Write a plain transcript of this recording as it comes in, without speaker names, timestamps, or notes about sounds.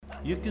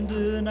You can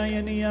do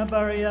Nayania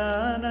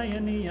Baria,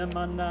 Nayania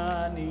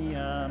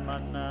Manania,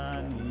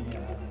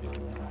 Manania.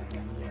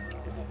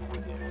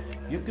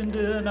 You can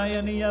do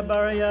Nayania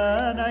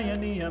Baria,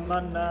 Nayania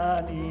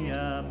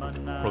Manania,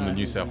 Manania. From the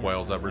New South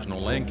Wales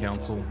Aboriginal Land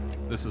Council,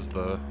 this is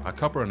the A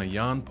Cuppa and a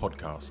Yarn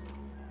podcast.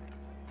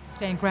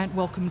 Stan Grant,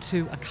 welcome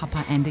to A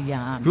Cuppa and a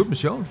Yarn. Good,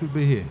 Michelle. Good to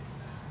be here.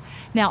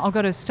 Now, I've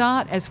got to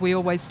start, as we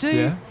always do.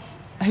 Yeah.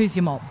 Who's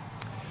your mob?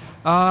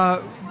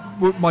 Well,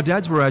 my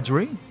dad's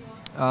Wiradjuri.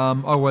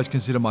 I always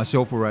consider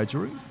myself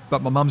Wiradjuri,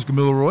 but my mum's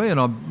Gamilaroi, and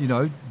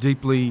I'm,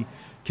 deeply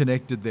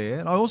connected there.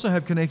 And I also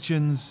have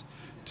connections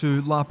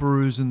to La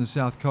Perouse in the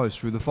South Coast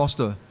through the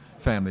Foster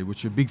family,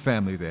 which are a big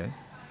family there.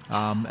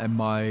 And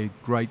my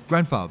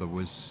great-grandfather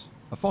was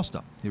a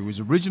Foster. He was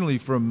originally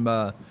from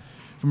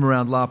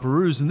around La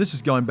Perouse, and this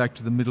is going back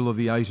to the middle of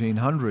the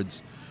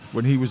 1800s.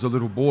 When he was a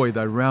little boy,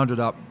 they rounded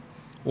up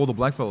all the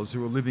blackfellas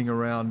who were living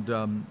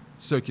around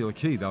Circular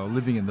Quay. They were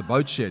living in the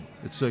boat shed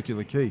at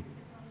Circular Quay.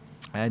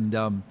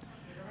 And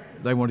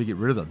they wanted to get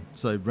rid of them.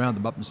 So they rounded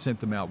them up and sent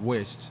them out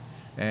west.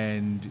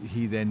 And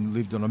he then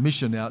lived on a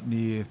mission out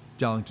near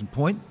Darlington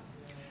Point,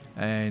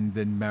 and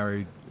then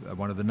married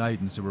one of the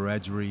Nadens, a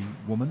Wiradjuri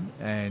woman,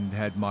 and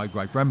had my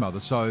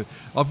great-grandmother. So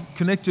I've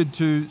connected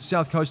to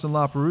South Coast and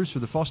La Perouse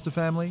through the Foster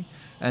family,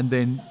 and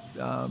then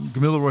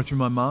Gamilaroi through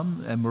my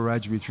mum, and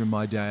Wiradjuri through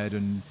my dad,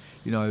 and,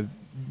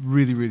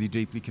 really, really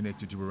deeply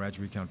connected to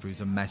Wiradjuri country. It's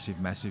a massive,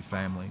 massive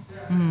family.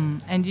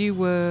 And you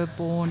were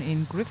born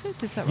in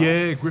Griffith, is that right?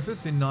 Yeah,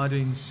 Griffith in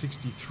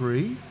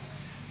 1963.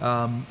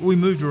 We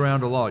moved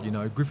around a lot,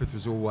 Griffith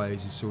was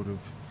always a sort of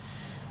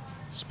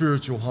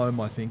spiritual home,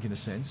 I think, in a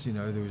sense.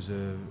 There was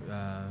a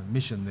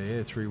mission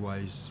there, Three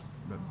Ways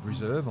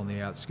Reserve on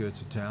the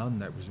outskirts of town,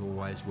 and that was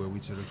always where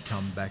we'd sort of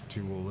come back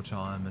to all the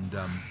time. And,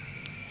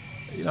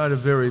 had a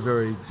very,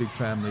 very big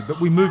family.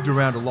 But we moved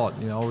around a lot.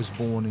 I was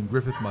born in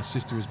Griffith, my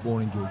sister was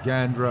born in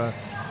Gilgandra,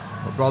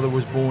 my brother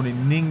was born in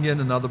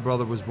Nyngan, another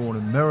brother was born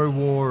in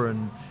Merriwa,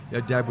 and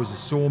Dad was a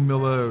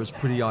sawmiller. It was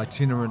pretty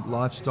itinerant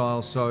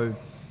lifestyle, so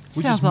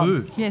we just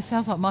moved. Yeah,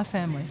 sounds like my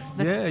family.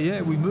 Yeah,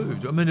 we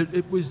moved. I mean,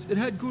 it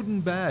had good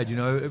and bad.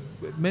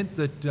 It meant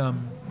that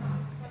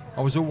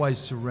I was always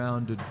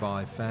surrounded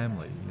by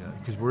family.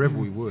 Because wherever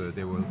we were,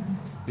 there were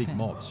big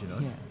mobs. Yeah.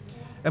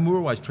 And we were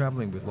always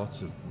travelling with lots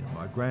of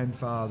my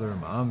grandfather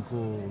and my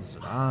uncles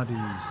and aunties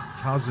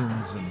and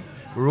cousins, and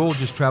we were all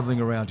just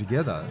travelling around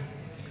together.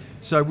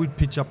 So we'd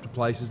pitch up to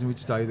places and we'd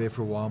stay there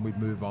for a while and we'd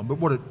move on. But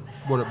what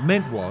it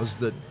meant was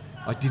that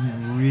I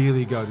didn't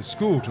really go to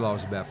school till I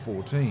was about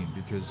 14,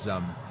 because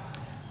I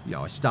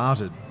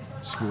started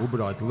school, but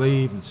I'd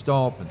leave and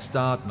stop and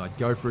start, and I'd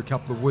go for a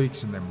couple of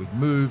weeks, and then we'd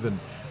move, and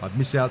I'd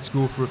miss out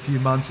school for a few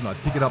months, and I'd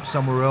pick it up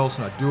somewhere else,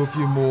 and I'd do a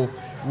few more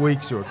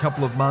weeks or a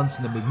couple of months,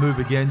 and then we'd move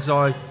again.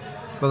 So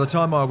by the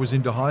time I was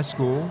into high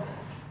school,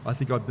 I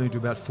think I'd been to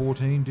about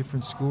 14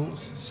 different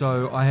schools.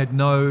 So I had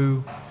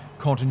no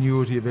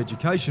continuity of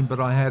education,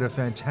 but I had a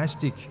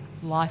fantastic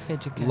life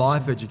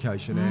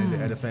education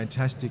and a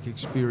fantastic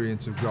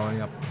experience of growing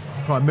up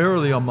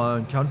primarily on my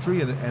own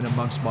country and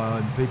amongst my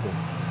own people.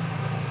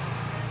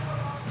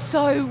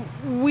 So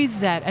with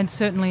that, and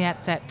certainly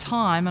at that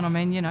time, and I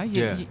mean,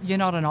 you're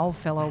not an old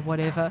fellow or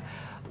whatever,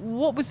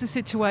 what was the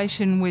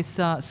situation with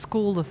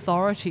school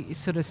authorities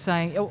sort of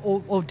saying,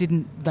 or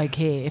didn't they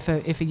care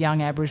if a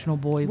young Aboriginal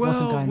boy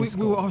wasn't going to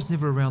school? I was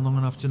never around long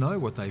enough to know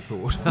what they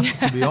thought,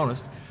 to be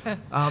honest.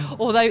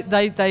 Or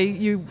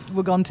you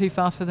were gone too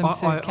fast for them to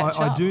catch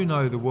up? I do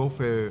know the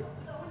welfare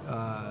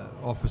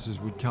officers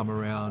would come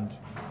around,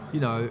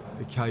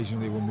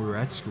 occasionally when we were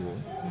at school.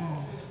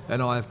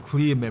 And I have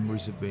clear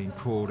memories of being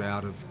called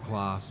out of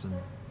class and,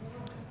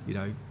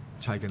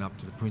 taken up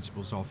to the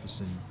principal's office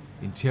and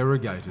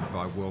interrogated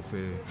by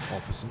welfare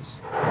officers,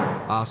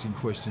 asking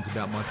questions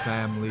about my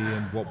family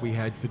and what we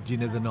had for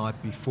dinner the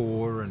night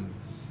before, and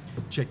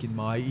checking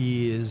my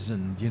ears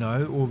and,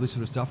 all this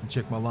sort of stuff, and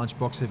check my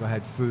lunchbox if I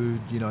had food,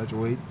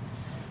 to eat.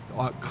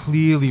 I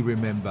clearly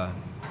remember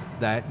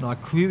that, and I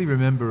clearly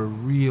remember a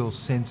real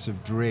sense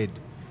of dread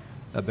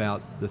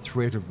about the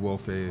threat of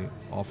welfare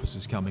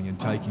officers coming and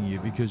taking you,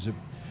 because it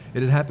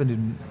had happened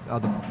in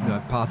other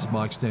parts of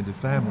my extended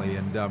family,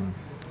 and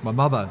my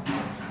mother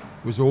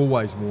was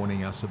always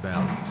warning us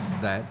about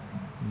that.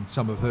 And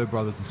some of her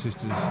brothers and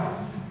sisters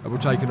were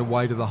taken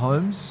away to the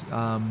homes,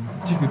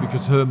 particularly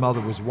because her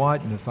mother was white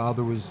and her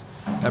father was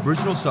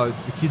Aboriginal, so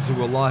the kids who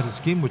were lighter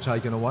skinned were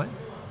taken away.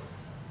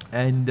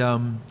 And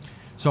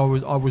so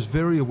I was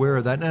very aware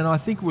of that, and I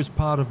think it was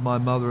part of my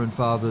mother and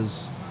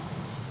father's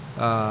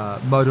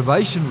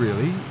motivation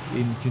really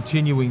in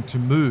continuing to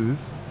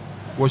move,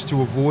 was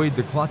to avoid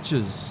the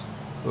clutches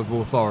of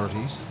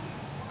authorities.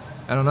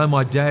 And I know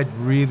my dad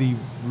really,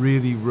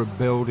 really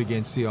rebelled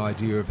against the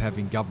idea of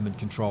having government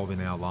control in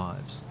our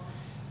lives.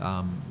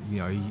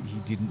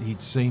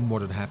 He'd seen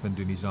what had happened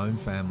in his own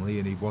family,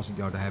 and he wasn't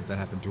going to have that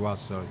happen to us.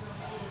 So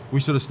we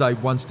sort of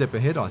stayed one step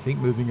ahead, I think,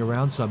 moving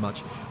around so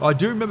much. I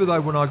do remember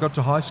though, when I got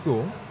to high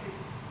school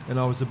and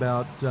I was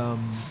about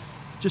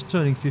just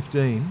turning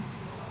 15,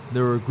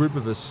 there were a group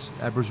of us,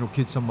 Aboriginal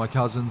kids, some of my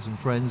cousins and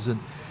friends, and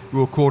we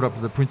were called up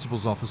to the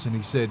principal's office, and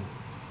he said,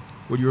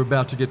 well, you're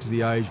about to get to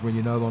the age when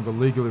you're no longer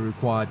legally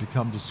required to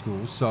come to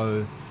school,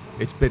 so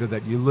it's better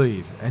that you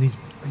leave. And his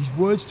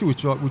words to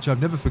which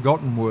I've never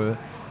forgotten were,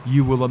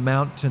 you will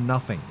amount to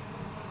nothing,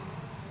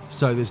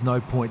 so there's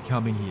no point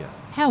coming here.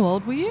 How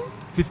old were you?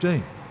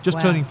 15, just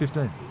Wow. turning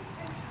 15,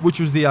 which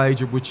was the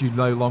age at which you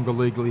no longer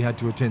legally had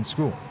to attend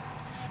school.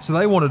 So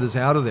they wanted us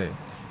out of there.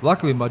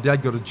 Luckily, my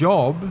dad got a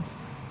job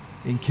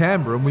in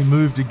Canberra, and we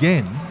moved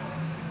again.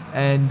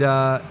 And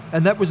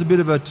that was a bit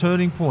of a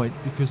turning point,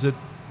 because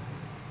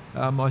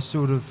I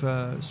sort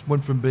of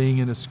went from being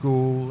in a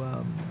school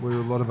where a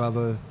lot of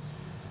other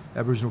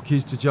Aboriginal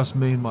kids to just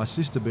me and my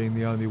sister being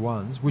the only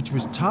ones, which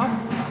was tough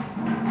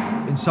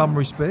in some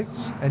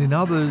respects, and in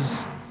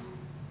others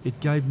it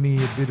gave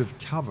me a bit of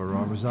cover.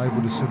 I was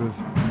able to sort of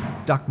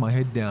duck my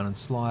head down and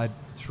slide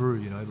through,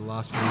 the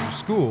last few years of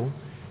school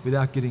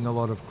without getting a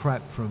lot of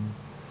crap from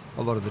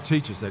a lot of the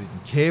teachers. They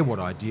didn't care what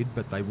I did,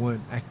 but they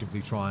weren't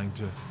actively trying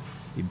to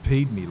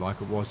impede me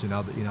like it was in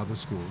other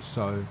schools.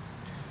 So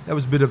that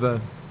was a bit of a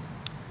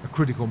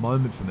critical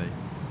moment for me.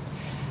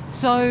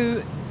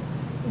 So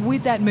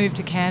with that move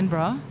to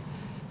Canberra,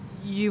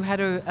 you had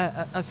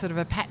a sort of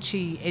a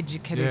patchy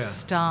educative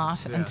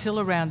start until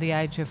around the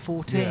age of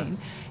 14. Yeah.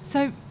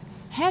 So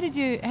how did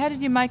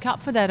you make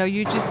up for that, or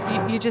you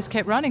just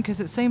kept running? Because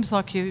it seems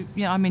like you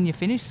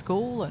finished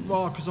school and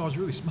Well, because I was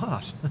really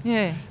smart.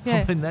 yeah.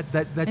 I mean,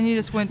 that And you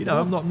just went.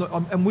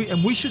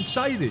 and we should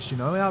say this.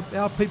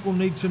 Our people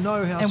need to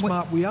know how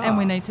smart we are, and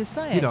we need to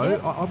say it.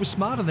 I was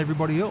smarter than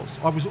everybody else.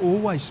 I was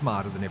always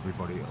smarter than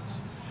everybody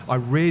else. I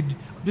read,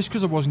 just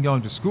because I wasn't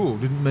going to school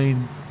didn't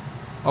mean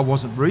I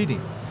wasn't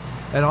reading,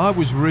 and I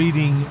was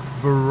reading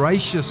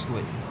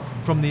voraciously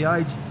from the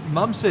age.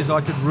 Mum says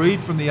I could read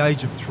from the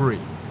age of 3.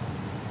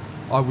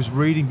 I was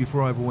reading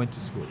before I ever went to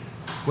school.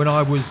 When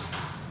I was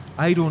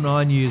 8 or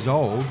 9 years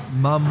old,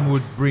 Mum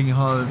would bring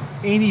home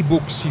any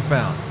books she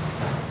found.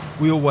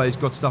 We always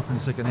got stuff from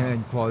the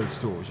second-hand clothes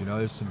stores,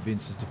 St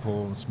Vincent's de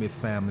Paul and Smith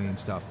Family and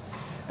stuff.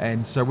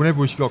 And so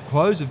whenever she got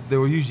clothes, there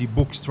were usually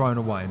books thrown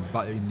away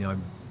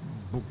in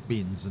book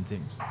bins and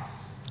things.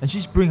 And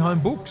she'd bring home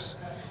books.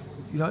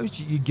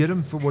 You get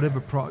them for whatever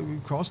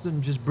cost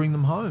and just bring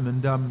them home.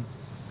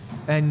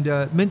 And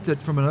meant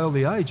that from an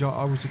early age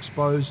I was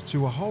exposed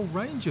to a whole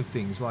range of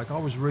things. Like I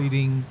was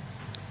reading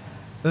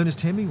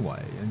Ernest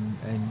Hemingway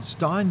and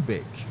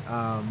Steinbeck,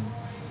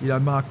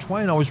 Mark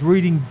Twain. I was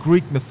reading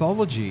Greek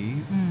mythology.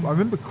 I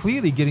remember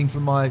clearly getting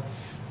for my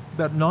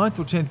about 9th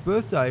or 10th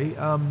birthday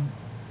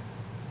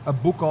a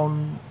book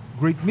on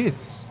Greek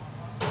myths.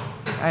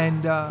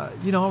 And, I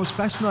was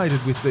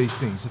fascinated with these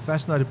things,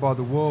 fascinated by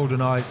the world,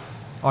 and I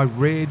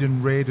read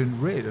and read and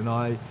read, and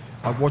I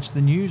watched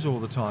the news all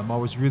the time. I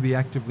was really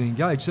actively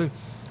engaged. So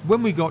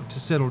when we got to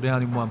settle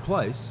down in one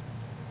place,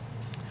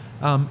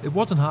 it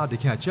wasn't hard to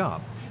catch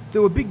up.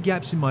 There were big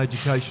gaps in my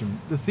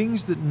education. The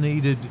things that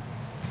needed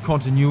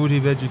continuity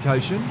of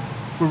education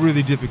were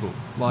really difficult,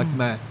 like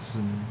maths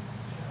and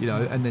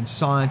then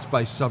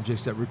science-based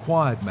subjects that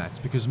required maths,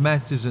 because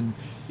maths is an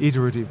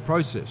iterative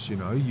process.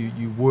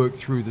 You work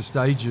through the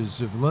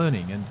stages of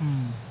learning, and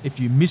if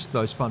you miss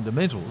those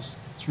fundamentals,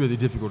 it's really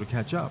difficult to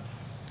catch up.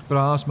 But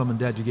I asked Mum and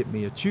Dad to get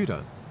me a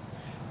tutor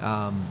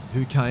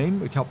who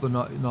came a couple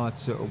of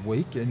nights a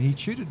week, and he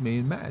tutored me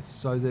in maths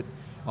so that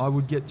I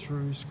would get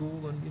through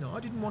school. And I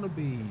didn't want to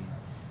be,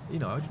 I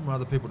didn't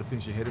want other people to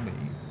finish ahead of me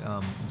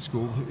in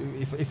school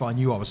if I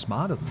knew I was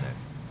smarter than them.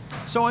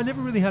 So I never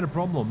really had a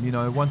problem,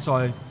 once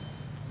I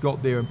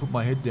got there and put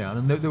my head down.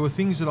 And there were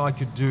things that I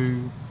could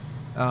do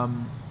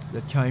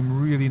that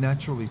came really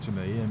naturally to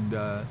me,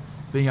 and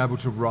being able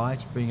to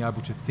write, being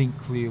able to think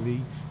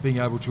clearly, being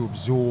able to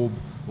absorb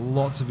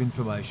lots of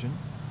information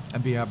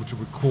and being able to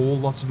recall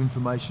lots of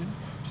information,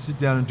 to sit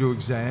down and do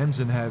exams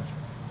and have,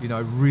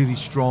 really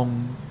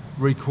strong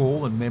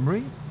recall and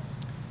memory.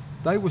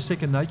 They were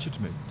second nature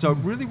to me. So it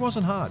really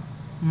wasn't hard.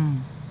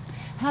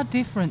 How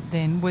different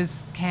then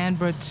was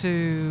Canberra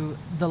to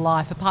the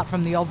life, apart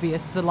from the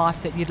obvious, the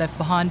life that you left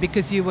behind?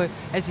 Because you were,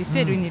 as you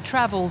said, in your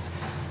travels,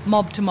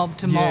 mob to mob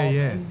to mob,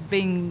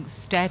 being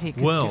static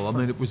is Well, different. I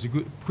mean, it was a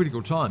good,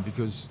 critical time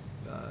because,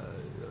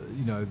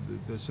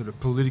 the sort of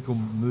political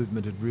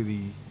movement had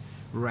really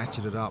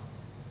ratcheted up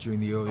during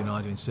the early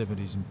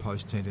 1970s and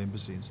post-tent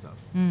embassy and stuff.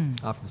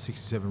 After the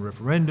 67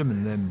 referendum,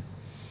 and then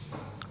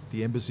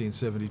the embassy in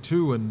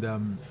 72,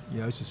 and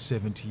it's just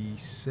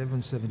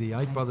 77,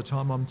 78 by the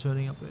time I'm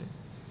turning up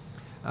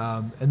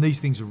there. And these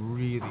things are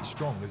really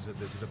strong. There's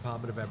a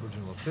Department of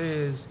Aboriginal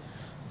Affairs.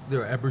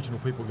 There are Aboriginal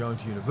people going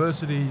to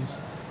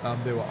universities.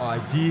 There were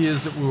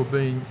ideas that we were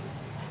being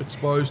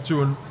exposed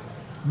to, and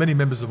many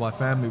members of my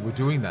family were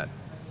doing that.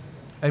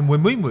 And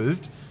when we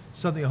moved,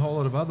 suddenly a whole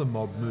lot of other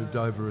mob moved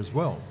over as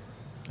well.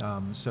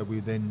 So we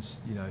were then,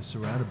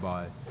 surrounded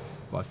by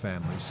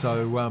families.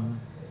 So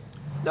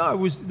no, it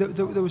was there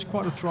was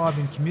quite a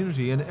thriving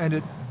community,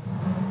 and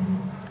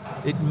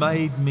it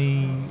made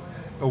me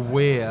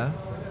aware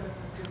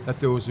that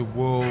there was a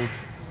world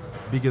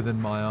bigger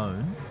than my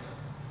own,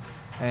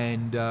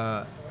 and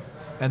that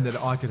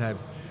I could have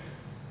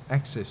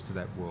access to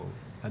that world.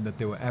 and that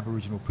there were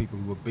Aboriginal people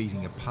who were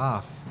beating a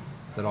path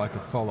that I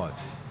could follow.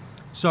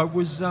 So it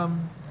was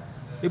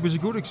a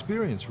good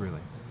experience,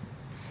 really.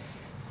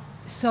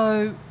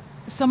 So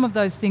some of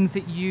those things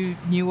that you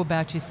knew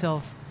about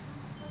yourself,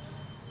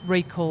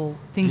 recall,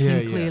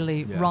 thinking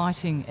clearly,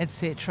 writing,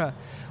 etc.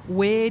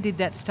 Where did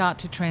that start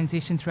to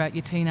transition throughout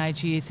your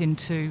teenage years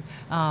into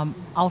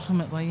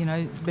ultimately,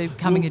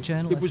 becoming a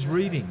journalist? It was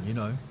reading,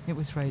 It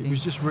was reading. It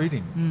was just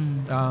reading.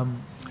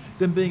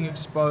 Then being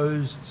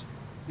exposed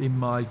in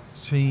my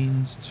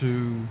teens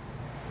to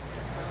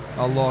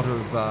a lot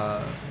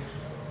of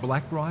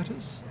black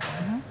writers.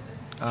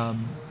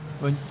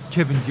 When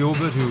Kevin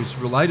Gilbert, who's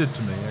related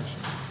to me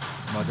actually,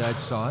 my dad's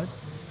side,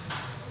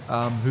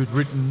 who'd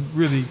written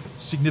really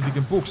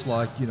significant books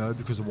like,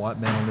 Because a White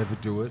Man Will Never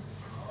Do It,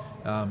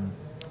 and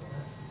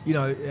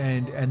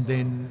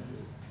then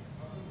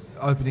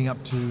opening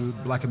up to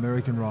black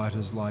American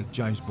writers like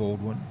James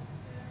Baldwin,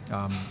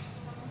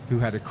 who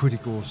had a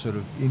critical sort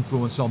of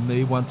influence on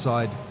me once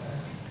I'd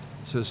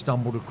sort of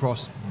stumbled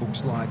across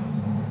books like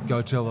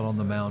Go Tell It on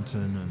the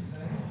Mountain, and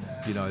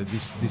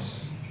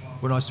this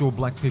when I saw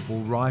black people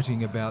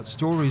writing about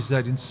stories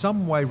that in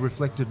some way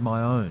reflected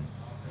my own.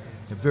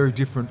 A very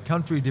different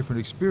country, different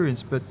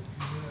experience, but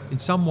in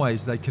some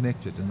ways they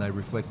connected and they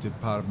reflected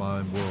part of my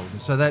own world. And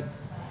so that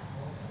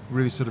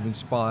really sort of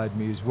inspired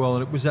me as well.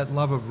 And it was that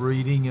love of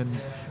reading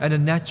and a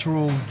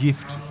natural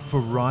gift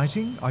for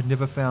writing. I'd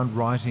never found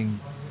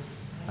writing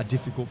a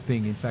difficult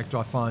thing. In fact,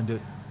 I find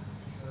it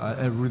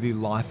a really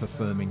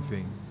life-affirming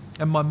thing.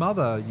 And my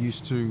mother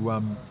used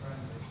to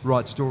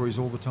write stories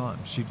all the time.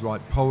 She'd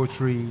write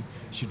poetry,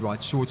 she'd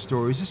write short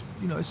stories. Just,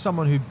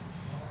 someone who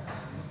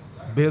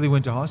barely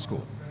went to high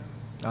school.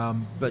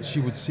 But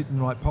she would sit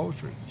and write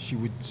poetry. She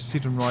would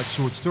sit and write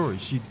short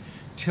stories. She'd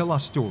tell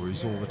us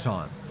stories all the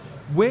time.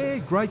 We're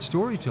great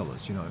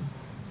storytellers,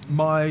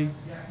 My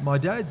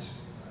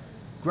dad's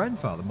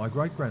grandfather, my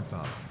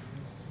great-grandfather,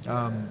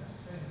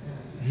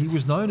 he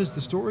was known as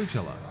the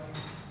storyteller.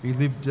 He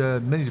lived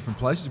many different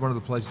places. One of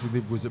the places he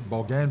lived was at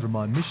Bulgandra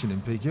Mission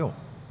in Peak Hill.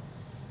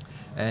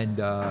 And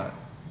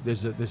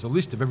there's a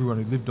list of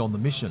everyone who lived on the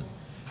mission.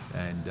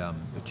 And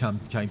it came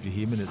to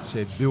him and it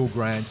said, Bill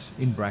Grant,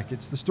 in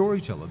brackets, the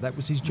storyteller. That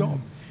was his job.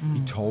 He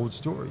told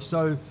stories.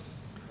 So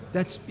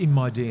that's in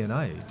my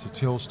DNA, to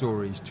tell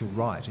stories, to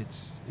write.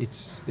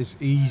 It's as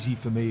easy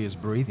for me as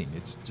breathing.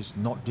 It's just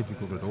not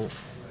difficult at all.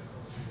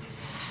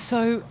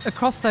 So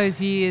across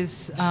those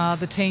years,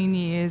 the teen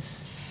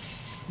years,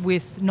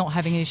 with not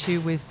having an issue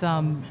with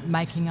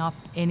making up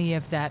any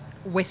of that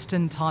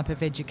Western type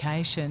of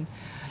education,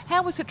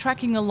 how was it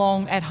tracking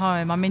along at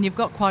home? I mean, you've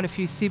got quite a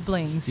few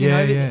siblings.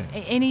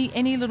 Any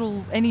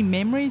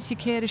memories you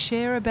care to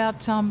share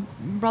about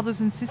brothers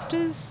and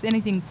sisters?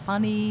 Anything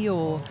funny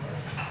or?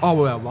 Oh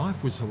well, our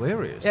life was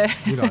hilarious.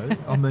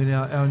 I mean,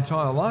 our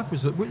entire life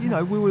was. We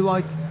were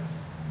like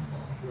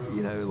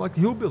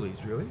the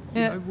hillbillies, really.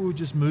 We were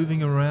just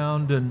moving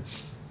around, and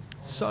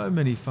so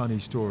many funny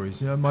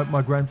stories.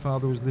 My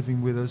grandfather was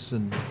living with us,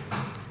 and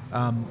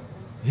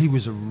he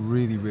was a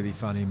really, really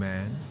funny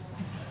man.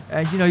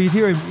 And you'd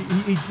hear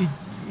him.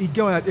 He'd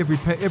go out every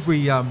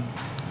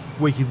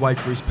week. He'd wait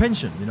for his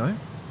pension.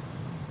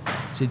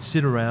 So he'd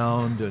sit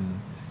around, and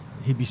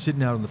he'd be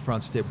sitting out on the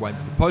front step waiting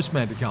for the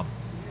postman to come.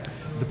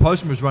 If the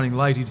postman was running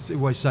late, he'd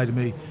always say to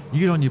me, "You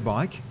get on your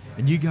bike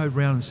and you go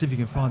round and see if you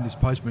can find this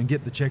postman and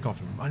get the cheque off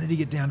him. I need to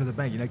get down to the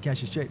bank,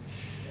 cash his cheque."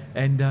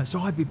 And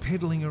so I'd be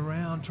pedalling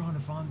around trying to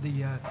find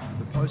the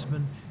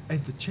postman. And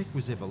if the cheque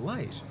was ever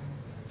late,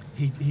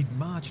 he'd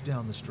march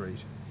down the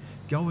street,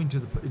 go into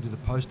the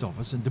post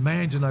office and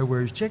demand to know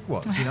where his cheque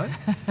was,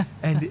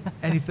 and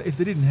if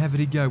they didn't have it,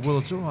 he'd go, "Well,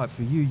 it's all right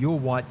for you. Your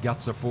white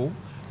guts are full.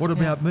 What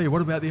about me?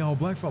 What about the old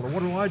black fella?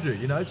 What do I do?"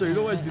 So he'd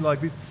always be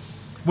like this.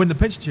 When the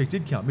pension cheque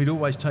did come, he'd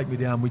always take me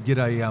down. We'd get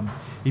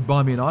he'd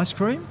buy me an ice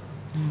cream,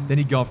 then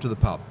he'd go off to the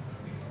pub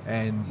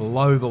and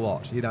blow the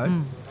lot,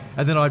 And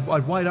then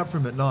I'd wait up for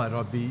him at night.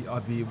 I'd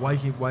be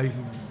waiting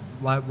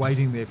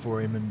there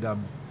for him, and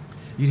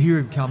you'd hear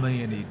him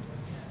coming, and he'd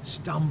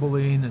stumble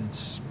in and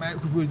smack.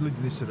 We lived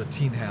in this sort of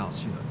tin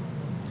house,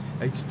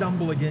 He'd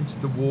stumble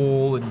against the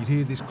wall, and you'd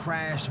hear this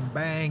crash and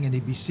bang, and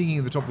he'd be singing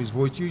at the top of his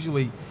voice.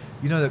 Usually,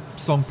 that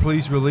song,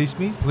 "Please Release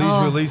Me,"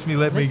 release me,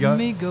 let me go. Let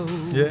me go.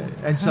 Yeah,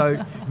 and so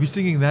he'd be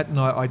singing that, and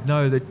I'd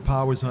know that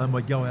Pa was home.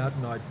 I'd go out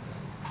and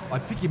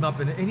I'd pick him up,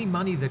 and any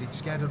money that he'd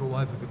scattered all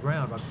over the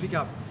ground, I'd pick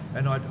up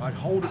and I'd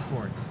hold it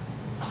for him.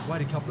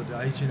 Wait a couple of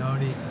days, and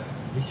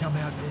he'd come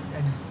out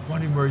and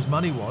wondering where his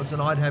money was,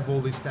 and I'd have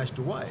all this stashed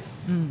away,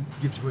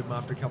 give to him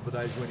after a couple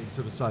of days when he'd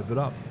sort of saved it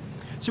up.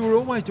 So we're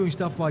always doing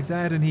stuff like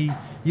that, and he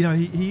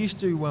used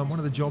to, one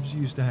of the jobs he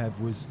used to have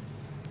was,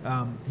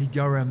 he'd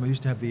go around. We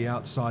used to have the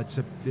outside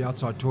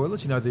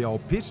toilets, the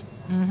old pit.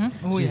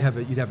 Mm-hmm. Oh, so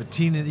you'd have a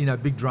tin,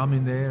 big drum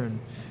in there,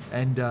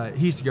 and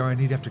he used to go around.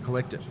 He'd have to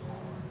collect it.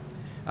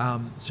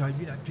 So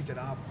pick it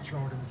up, throw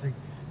it in the thing.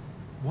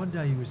 One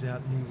day he was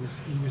out and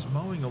he was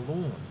mowing a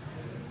lawn,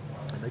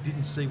 and they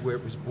didn't see where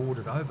it was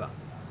boarded over.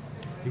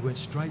 He went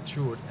straight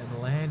through it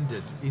and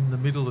landed in the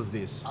middle of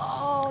this.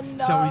 Oh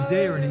no! So he's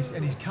there, and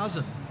his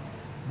cousin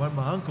one of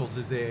my uncles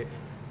is there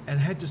and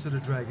had to sort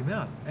of drag him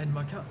out. And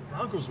my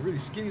uncle's a really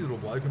skinny little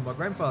bloke, and my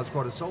grandfather's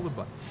quite a solid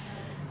bloke.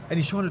 And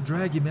he's trying to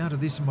drag him out of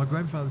this, and my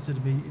grandfather said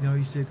to me,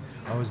 he said,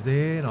 I was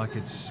there and I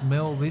could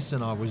smell this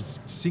and I was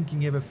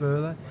sinking ever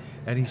further.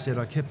 And he said,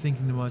 I kept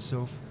thinking to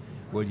myself,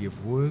 well,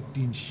 you've worked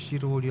in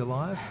shit all your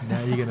life,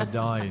 now you're going to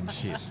die in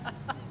shit.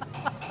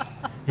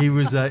 He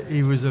was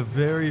a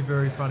very,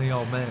 very funny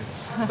old man.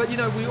 But,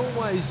 we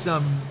always,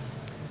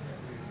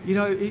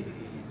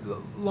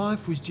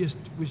 life was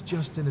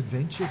just an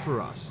adventure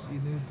for us,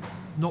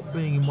 not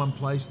being in one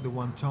place at the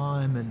one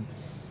time. And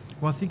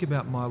when I think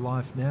about my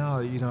life now,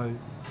 it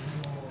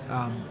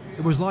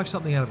was like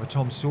something out of a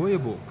Tom Sawyer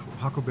book,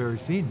 Huckleberry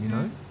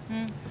Finn,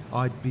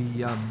 I'd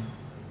be, I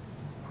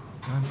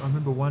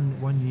remember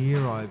one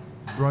year I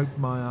broke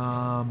my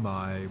arm,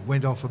 I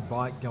went off a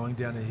bike going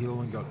down a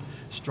hill and got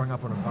strung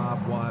up on a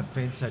barbed wire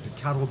fence, had to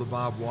cut all the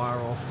barbed wire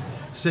off,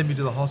 send me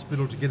to the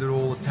hospital to get it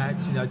all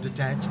attached,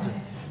 detached,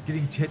 and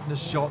getting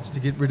tetanus shots to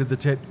get rid of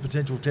the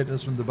potential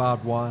tetanus from the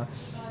barbed wire.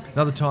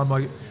 Another time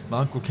my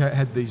uncle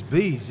had these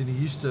bees, and he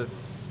used to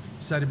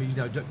say to me,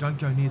 don't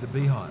go near the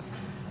beehive.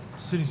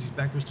 As soon as his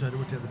back was turned, I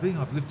went down the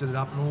beehive, lifted it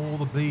up, and all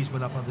the bees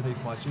went up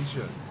underneath my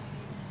t-shirt.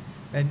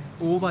 And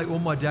all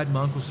my dad and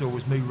my uncle saw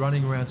was me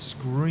running around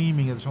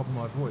screaming at the top of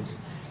my voice.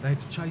 They had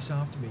to chase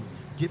after me,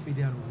 get me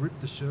down, rip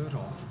the shirt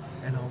off,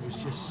 and I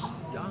was just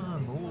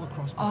stung all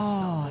across my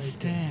stomach. Oh,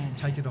 Stan.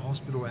 Taken to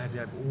hospital, I had to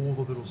have all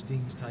the little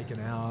stings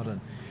taken out,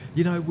 and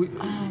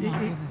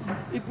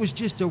it was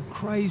just a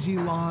crazy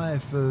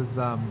life of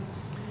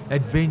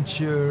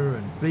adventure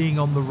and being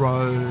on the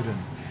road and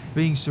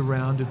being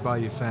surrounded by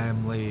your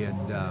family.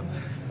 And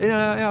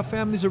our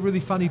families are really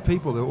funny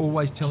people. They're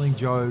always telling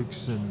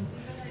jokes, and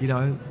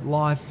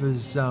life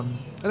is, and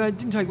I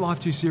didn't take life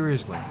too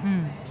seriously.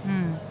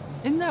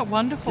 Isn't that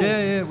wonderful?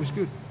 Yeah, it was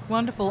good.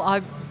 Wonderful.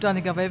 I don't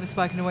think I've ever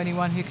spoken to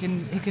anyone who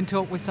can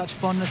talk with such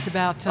fondness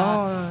about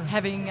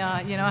having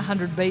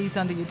 100 bees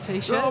under your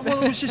t-shirt. Oh,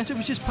 well, it was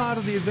just part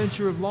of the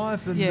adventure of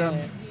life, and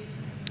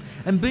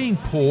and being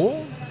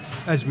poor,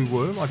 as we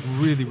were, like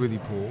really, really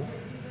poor,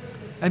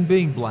 and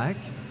being black.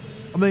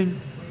 I mean,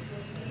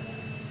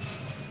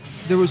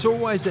 there was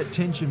always that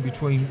tension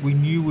between, we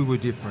knew we were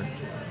different.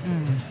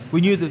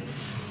 We knew that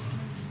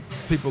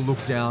people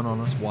looked down on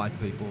us, white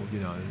people,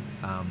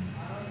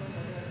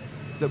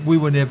 that we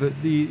were never,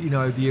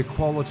 the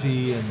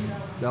equality and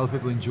the other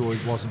people enjoyed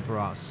wasn't for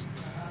us.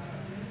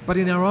 But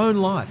in our own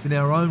life, in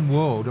our own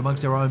world,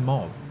 amongst our own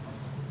mob,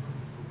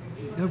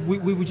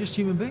 we were just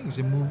human beings,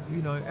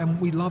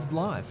 and we loved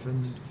life,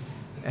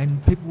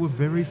 and people were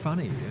very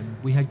funny, and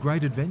we had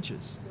great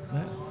adventures.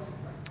 Yeah.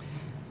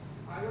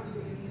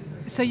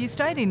 So you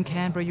stayed in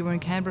Canberra, you were in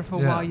Canberra for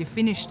a while, you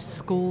finished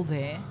school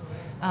there.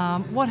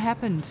 What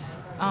happened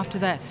after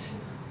that?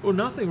 Well,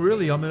 nothing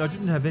really. I mean, I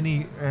didn't have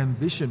any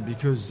ambition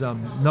because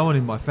no one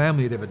in my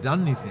family had ever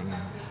done anything in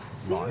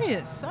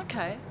Serious? life.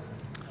 Okay.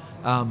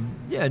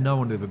 No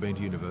one had ever been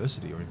to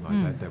university or anything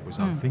like that. That was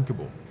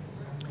unthinkable.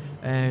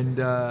 And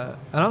an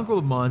uncle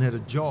of mine had a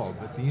job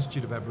at the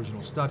Institute of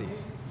Aboriginal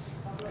Studies.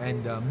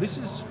 And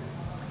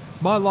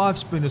my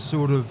life's been a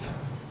sort of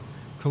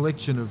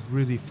collection of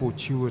really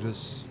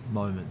fortuitous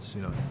moments,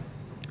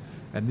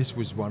 and this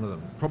was one of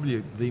them,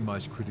 probably the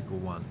most critical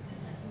one.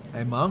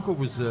 And my uncle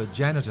was a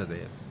janitor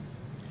there,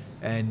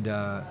 and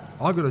I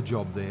got a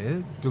job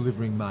there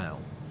delivering mail.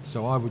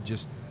 So I would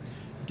just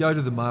go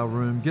to the mail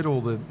room, get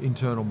all the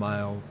internal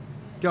mail,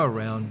 go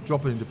around,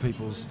 drop it into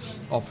people's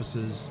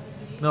offices.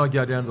 Then I'd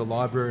go down to the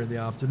library in the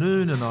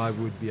afternoon, and I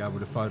would be able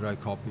to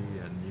photocopy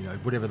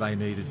and whatever they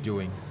needed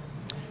doing.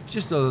 It's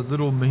just a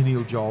little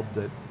menial job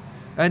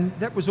and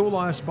that was all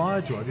I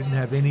aspired to. I didn't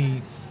have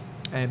any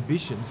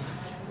ambitions.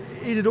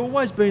 It had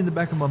always been in the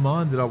back of my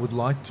mind that I would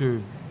like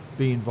to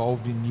be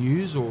involved in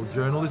news or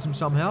journalism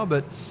somehow,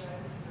 but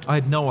I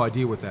had no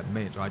idea what that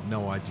meant. I had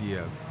no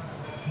idea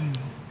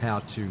how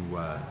to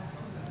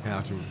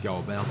go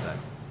about that.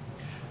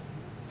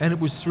 And it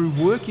was through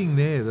working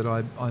there that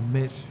I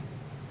met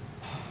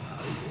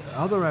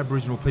other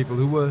Aboriginal people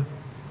who were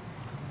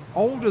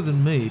older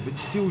than me, but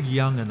still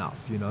young enough,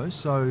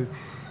 So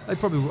I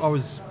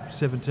was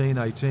 17,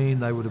 18,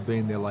 they would have been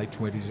in their late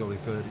 20s, early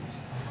 30s.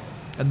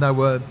 And they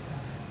were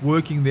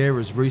working there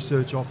as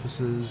research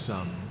officers,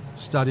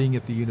 studying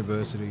at the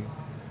university.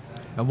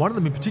 And one of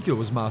them in particular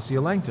was Marcia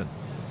Langton.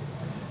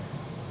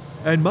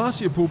 And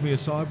Marcia pulled me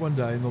aside one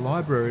day in the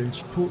library, and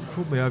she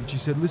called me over and she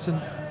said, listen,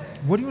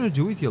 what do you want to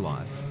do with your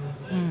life?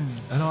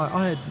 And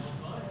I had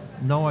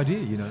no idea,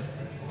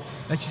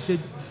 And she said,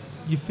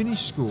 you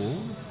finished school,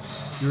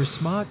 you're a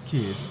smart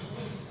kid,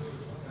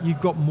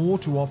 you've got more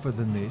to offer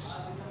than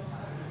this,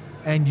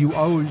 and you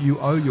owe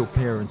your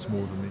parents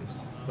more than this.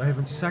 They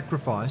haven't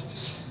sacrificed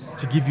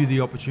to give you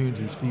the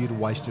opportunities for you to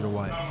waste it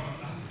away.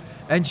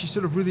 And she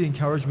sort of really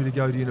encouraged me to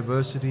go to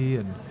university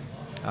and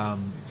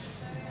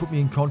put me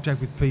in contact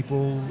with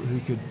people who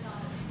could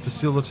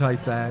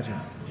facilitate that.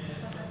 And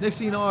next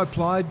thing you know, I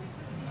applied,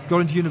 got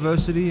into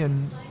university,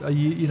 and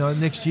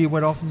next year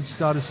went off and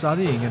started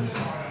studying, and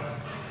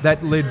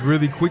that led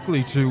really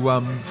quickly to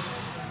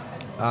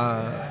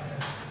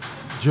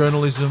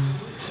journalism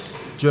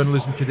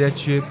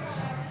cadetship,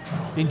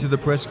 into the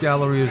press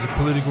gallery as a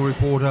political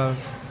reporter,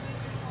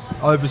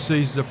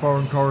 overseas as a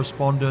foreign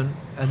correspondent,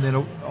 and then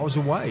I was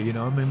away. You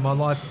know, I mean, my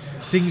life,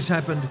 things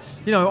happened.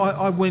 You know,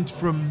 I went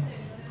from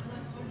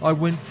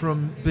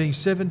being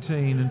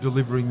 17 and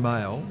delivering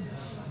mail,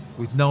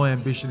 with no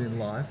ambition in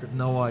life, had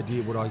no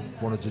idea what I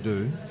wanted to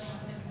do,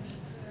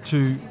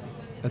 to,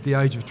 at the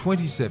age of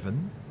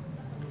 27,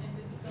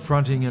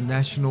 fronting a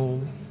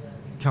national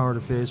current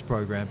affairs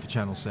program for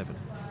Channel 7.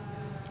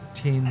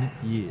 10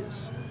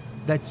 years.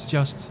 That's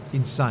just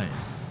insane.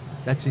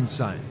 That's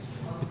insane.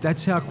 But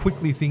that's how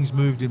quickly things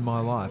moved in my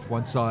life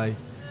once I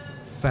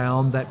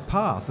found that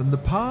path. And the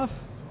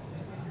path,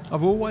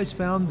 I've always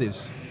found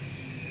this.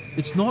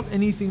 It's not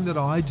anything that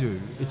I do.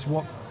 It's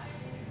what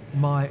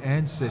my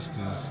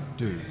ancestors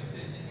do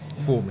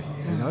for me.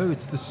 You know,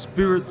 it's the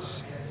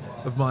spirits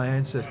of my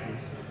ancestors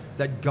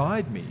that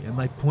guide me, and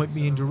they point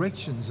me in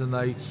directions, and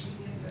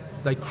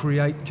they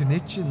create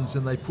connections,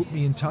 and they put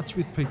me in touch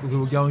with people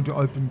who are going to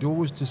open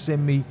doors to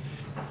send me.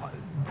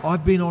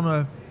 I've been on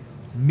a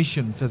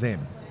mission for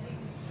them.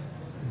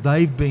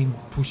 They've been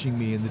pushing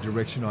me in the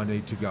direction I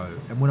need to go.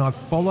 And when I've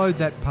followed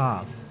that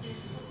path,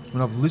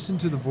 when I've listened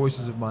to the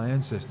voices of my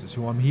ancestors,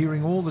 who I'm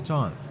hearing all the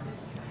time,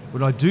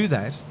 when I do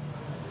that,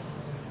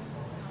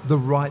 the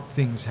right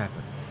things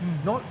happen.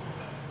 Not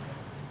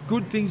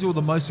good things or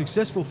the most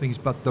successful things,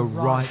 but the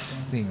right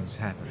things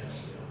happen.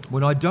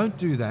 When I don't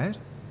do that,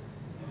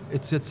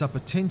 it sets up a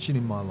tension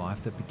in my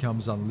life that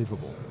becomes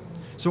unlivable.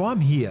 So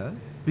I'm here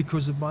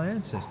because of my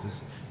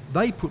ancestors.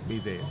 They put me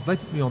there. They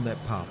put me on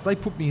that path. They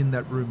put me in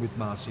that room with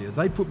Marcia.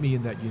 They put me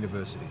in that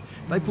university.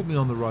 They put me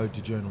on the road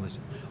to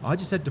journalism. I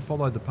just had to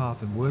follow the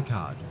path and work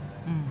hard.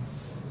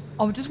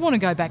 I just want to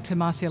go back to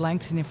Marcia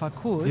Langton if I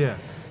could. Yeah.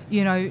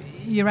 You know,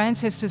 your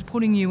ancestors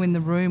putting you in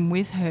the room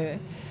with her.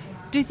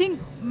 Do you think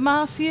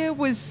Marcia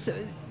was...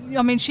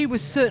 I mean, she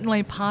was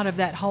certainly part of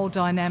that whole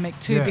dynamic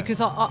too, Yeah.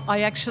 because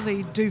I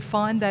actually do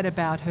find that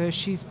about her.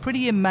 She's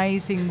pretty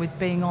amazing with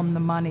being on the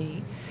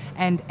money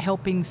and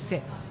helping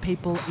set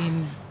people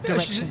in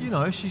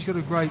directions. She's got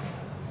a great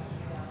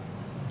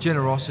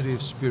generosity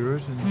of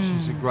spirit, and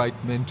she's a great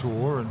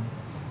mentor,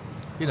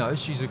 and,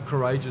 she's a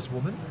courageous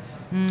woman.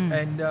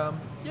 And,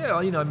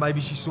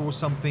 maybe she saw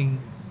something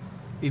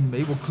in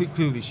me. Well,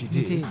 clearly she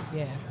did. You did,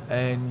 yeah.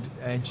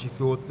 And she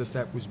thought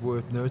that was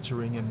worth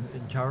nurturing and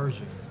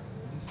encouraging.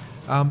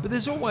 But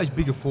there's always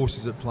bigger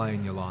forces at play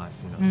in your life,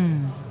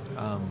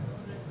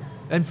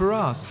 And for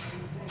us,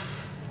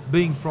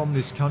 being from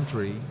this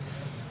country,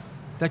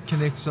 that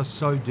connects us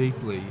so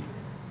deeply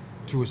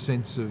to a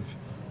sense of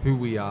who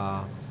we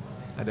are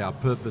and our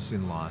purpose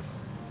in life,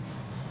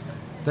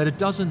 that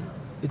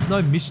it's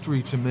no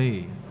mystery to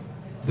me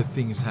that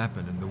things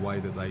happen in the way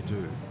that they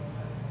do.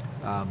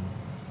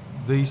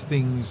 These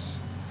things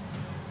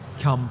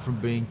come from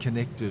being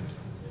connected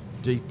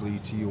deeply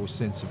to your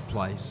sense of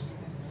place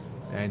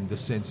and the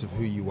sense of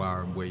who you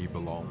are and where you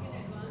belong.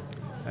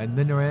 And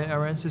then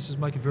our ancestors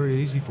make it very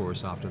easy for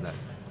us after that.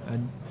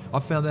 And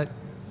I've found that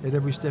at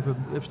every step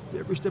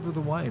of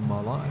the way in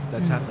my life,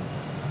 that's happened.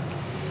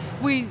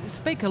 We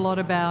speak a lot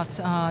about,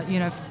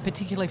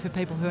 particularly for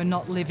people who are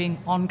not living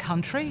on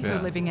country, who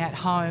are living at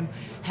home,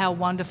 how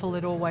wonderful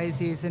it always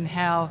is and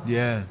how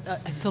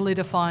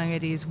solidifying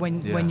it is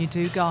when you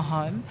do go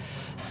home.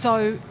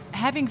 So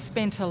having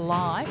spent a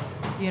life,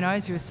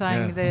 as you were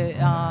saying,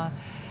 the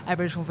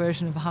Aboriginal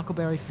version of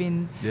Huckleberry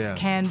Finn,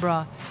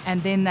 Canberra,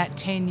 and then that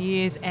 10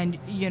 years, and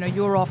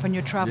you're off and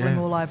you're travelling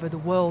all over the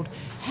world.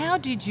 How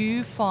did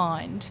you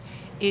find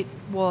it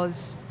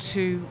was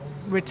to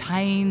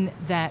retain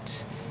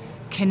that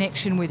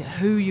connection with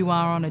who you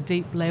are on a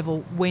deep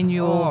level when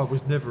you're... Oh, it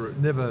was never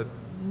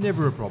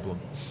a problem.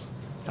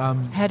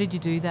 How did you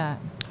do that?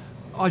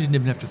 I didn't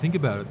even have to think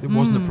about it. It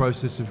wasn't a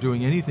process of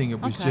doing anything. It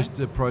was just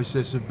a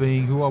process of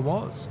being who I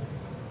was.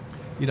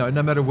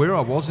 No matter where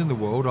I was in the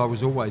world, I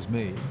was always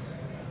me.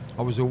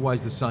 I was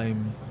always the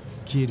same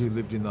kid who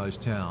lived in those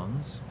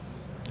towns.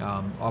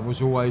 I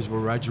was always a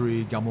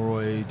Wiradjuri,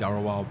 Gamaroi,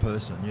 Dharawal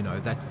person.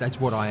 That's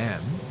what I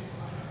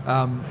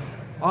am.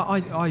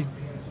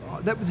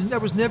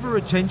 That was never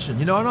a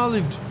tension. And I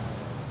lived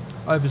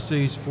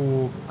overseas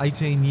for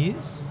 18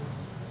 years.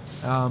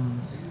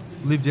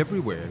 Lived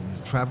everywhere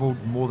and travelled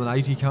more than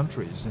 80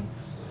 countries. And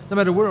no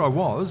matter where I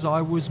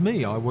was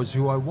me. I was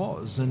who I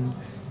was. And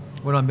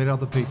when I met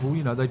other people,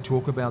 they'd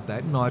talk about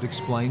that, and I'd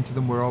explain to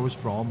them where I was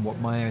from, what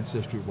my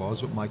ancestry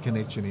was, what my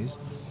connection is.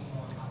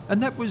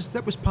 And that was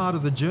part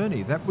of the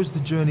journey. That was the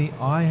journey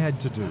I had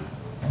to do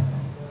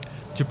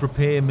to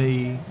prepare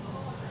me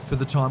for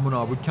the time when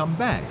I would come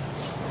back.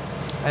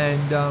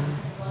 And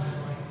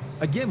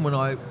again, when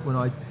I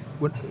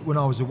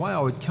was away, I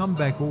would come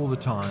back all the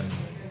time,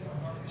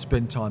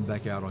 spend time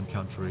back out on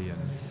country and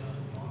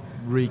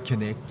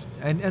reconnect,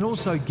 and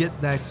also get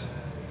that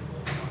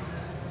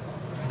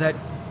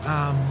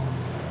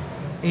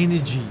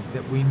energy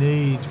that we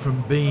need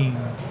from being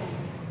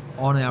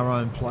on our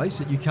own place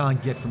that you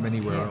can't get from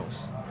anywhere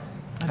else.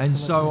 Absolutely. And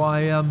so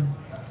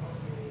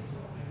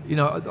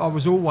I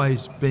was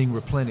always being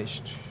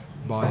replenished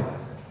by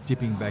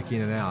dipping back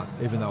in and out,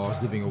 even though I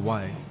was living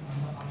away.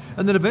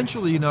 And then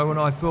eventually, when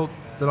I felt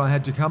that I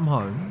had to come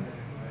home,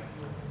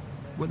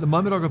 the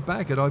moment I got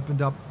back, it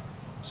opened up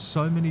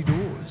so many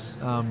doors.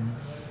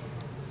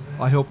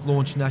 I helped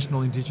launch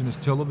national Indigenous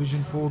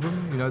television for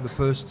them. The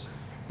first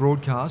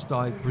broadcast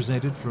I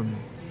presented from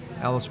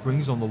Alice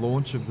Springs on the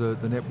launch of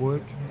the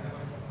network.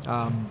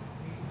 I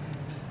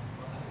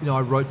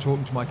wrote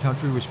Talking to My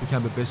Country, which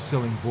became a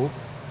best-selling book.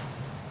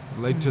 It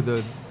led to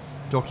the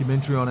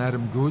documentary on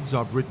Adam Goodes.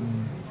 I've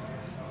written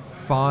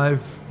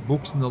 5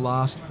 books in the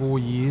last 4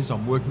 years.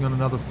 I'm working on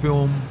another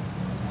film.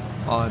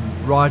 I'm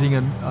writing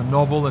a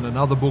novel and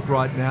another book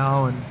right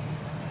now. And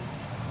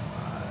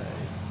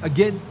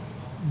again,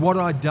 what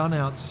I'd done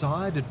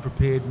outside had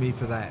prepared me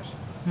for that.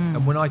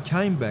 And when I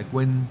came back,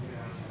 when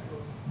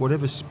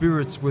whatever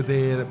spirits were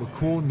there that were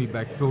calling me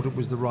back felt it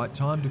was the right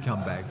time to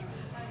come back,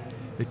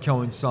 it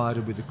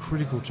coincided with a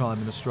critical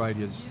time in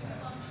Australia's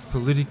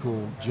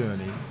political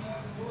journey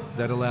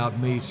that allowed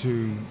me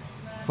to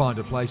find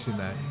a place in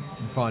that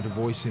and find a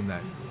voice in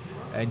that,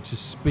 and to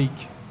speak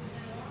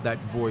that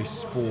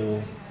voice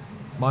for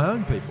my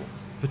own people,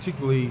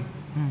 particularly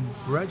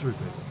Wiradjuri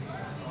people.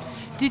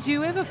 Did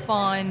you ever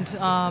find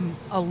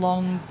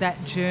along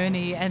that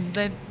journey, and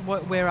then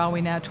where are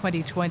we now,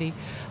 2020?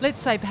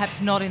 Let's say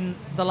perhaps not in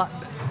the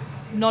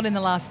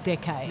last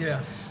decade.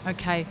 Yeah.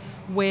 Okay,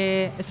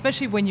 where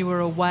especially when you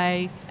were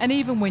away, and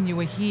even when you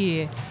were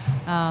here,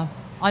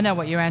 I know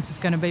what your answer's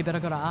going to be, but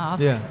I've got to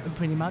ask.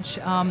 Pretty much,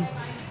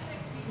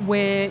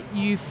 where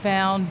you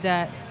found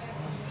that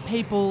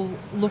people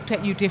looked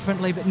at you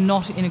differently, but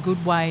not in a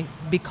good way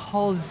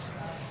because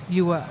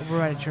you were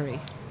Wiradjuri.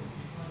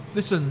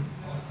 Listen.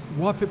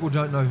 White people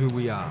don't know who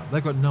we are.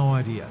 They've got no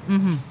idea.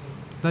 Mm-hmm.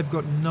 They've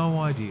got no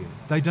idea.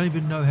 They don't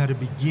even know how to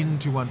begin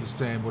to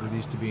understand what it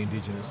is to be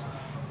Indigenous.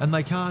 And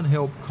they can't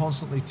help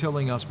constantly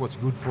telling us what's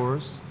good for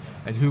us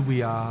and who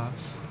we are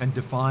and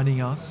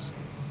defining us.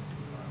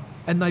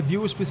 And they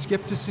view us with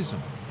skepticism.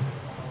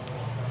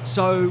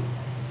 So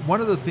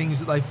one of the things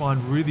that they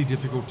find really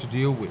difficult to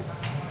deal with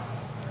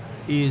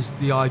is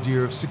the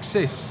idea of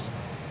success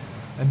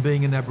and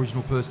being an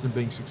Aboriginal person and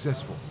being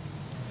successful.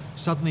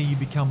 Suddenly you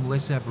become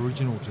less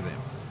Aboriginal to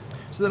them.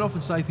 So they'd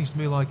often say things to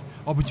me like,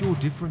 oh, but you're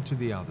different to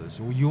the others,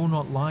 or you're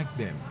not like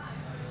them.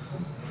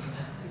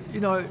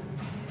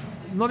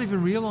 Not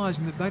even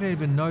realising that they don't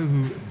even know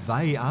who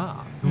they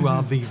are, who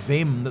are the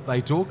them that they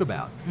talk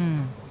about.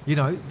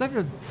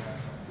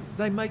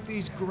 They make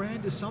these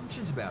grand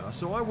assumptions about us.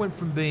 So I went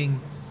from being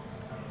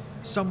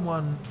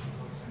someone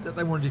that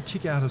they wanted to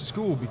kick out of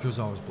school because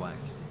I was black,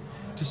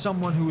 to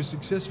someone who was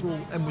successful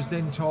and was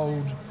then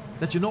told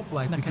that you're not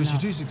black because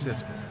you're too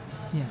successful.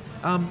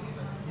 Yeah.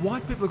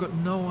 White people have got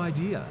no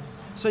idea.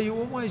 So you're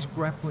always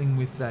grappling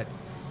with that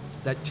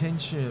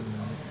tension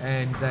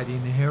and that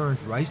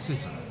inherent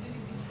racism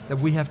that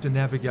we have to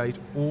navigate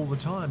all the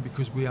time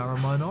because we are a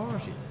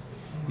minority.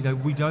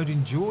 We don't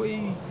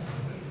enjoy,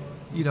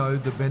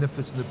 the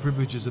benefits and the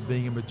privileges of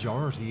being a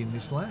majority in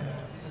this land.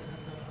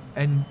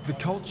 And the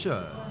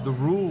culture, the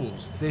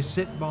rules, they're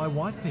set by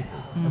white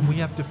people. And we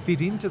have to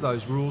fit into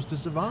those rules to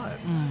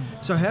survive.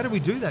 So how do we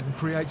do that and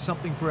create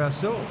something for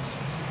ourselves?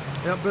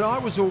 But I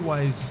was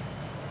always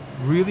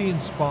really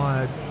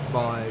inspired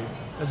by,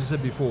 as I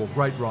said before,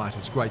 great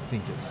writers, great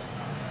thinkers.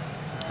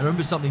 I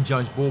remember something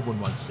James Baldwin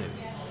once said.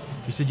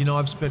 He said,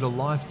 I've spent a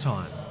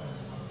lifetime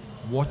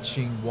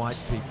watching white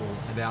people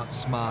and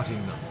outsmarting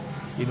them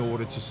in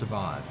order to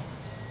survive.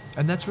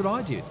 And that's what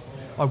I did.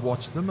 I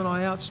watched them and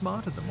I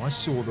outsmarted them. I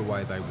saw the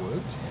way they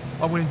worked.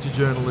 I went into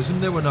journalism.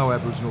 There were no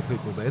Aboriginal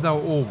people there. They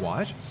were all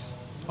white.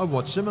 I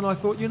watched them and I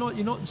thought, you're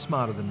not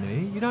smarter than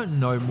me. You don't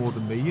know more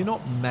than me. You're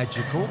not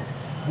magical.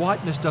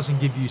 Whiteness doesn't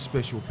give you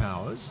special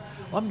powers.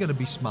 I'm going to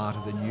be smarter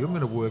than you. I'm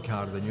going to work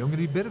harder than you. I'm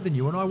going to be better than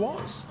you. And I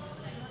was.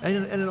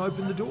 And it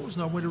opened the doors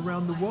and I went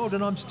around the world.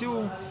 And I'm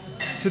still,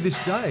 to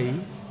this day,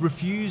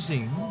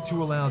 refusing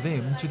to allow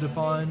them to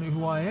define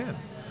who I am.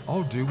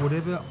 I'll do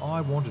whatever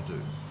I want to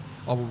do.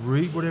 I will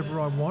read whatever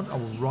I want. I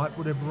will write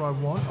whatever I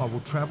want. I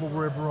will travel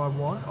wherever I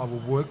want. I will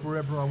work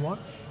wherever I want.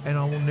 And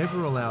I will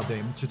never allow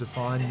them to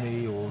define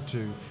me or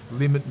to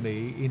limit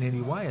me in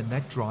any way. And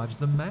that drives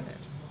them mad.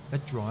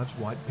 That drives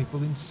white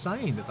people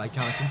insane that they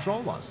can't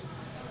control us.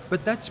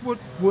 But that's what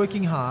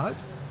working hard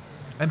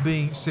and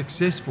being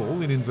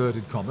successful, in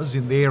inverted commas,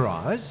 in their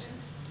eyes,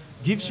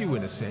 gives you,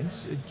 in a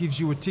sense. It gives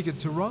you a ticket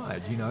to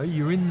ride.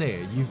 You're in there.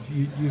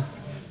 You've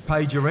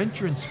paid your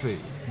entrance fee.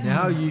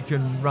 Now you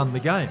can run the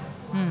game.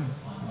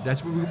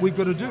 That's what we've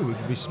got to do. We've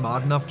got to be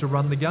smart enough to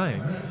run the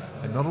game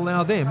and not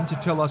allow them to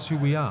tell us who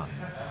we are.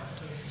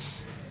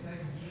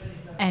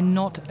 And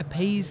not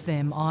appease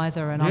them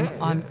either. And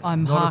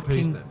I'm not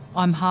appease them.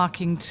 I'm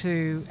harking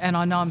to, and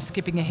I know I'm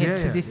skipping ahead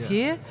to this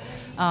year,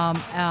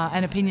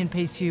 an opinion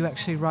piece you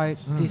actually wrote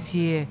this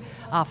year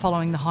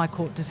following the High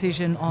Court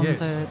decision on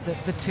the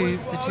two.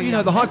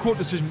 The High Court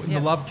decision in the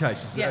Love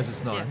case, as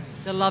it's known.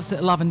 The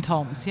Love and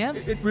Toms, yeah?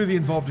 It really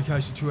involved a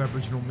case of 2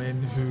 Aboriginal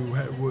men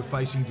who were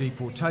facing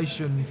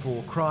deportation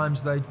for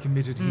crimes they'd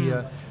committed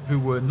here, who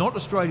were not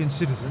Australian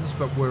citizens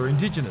but were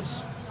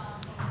Indigenous.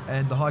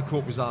 and the High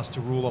Court was asked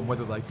to rule on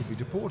whether they could be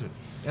deported.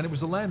 And it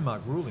was a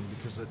landmark ruling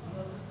because it,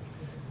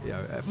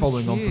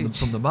 following on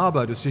from the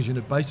Mabo decision,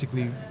 it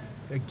basically,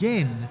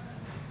 again,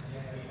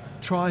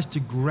 tries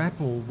to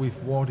grapple with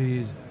what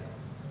is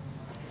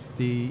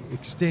the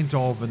extent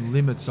of and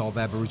limits of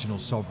Aboriginal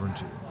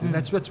sovereignty. And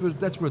that's what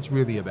it's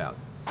really about.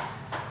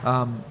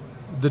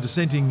 The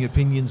dissenting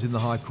opinions in the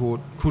High Court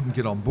couldn't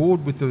get on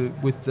board with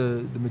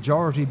the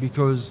majority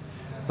because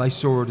they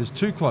saw it as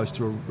too close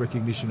to a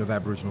recognition of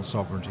Aboriginal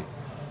sovereignty.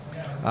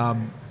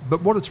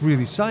 But what it's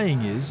really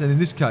saying is, and in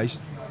this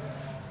case,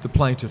 the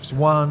plaintiffs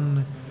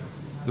won.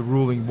 The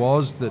ruling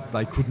was that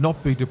they could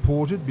not be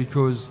deported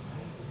because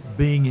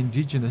being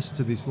Indigenous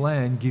to this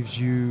land gives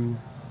you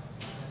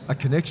a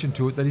connection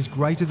to it that is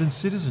greater than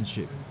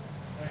citizenship.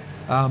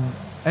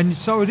 And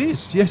so it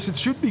is. Yes, it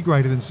should be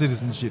greater than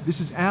citizenship. This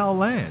is our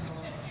land.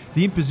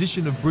 The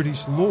imposition of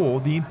British law,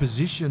 the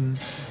imposition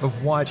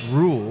of white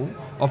rule,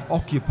 of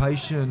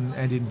occupation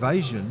and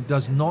invasion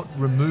does not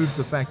remove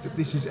the fact that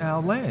this is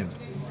our land.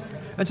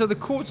 And so the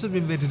courts have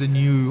invented a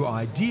new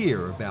idea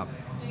about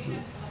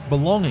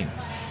belonging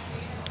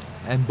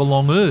and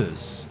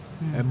belongers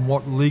and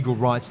what legal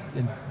rights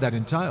that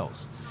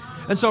entails.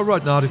 And so I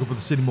wrote an article for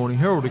the Sydney Morning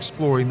Herald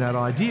exploring that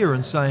idea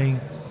and saying,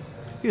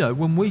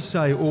 when we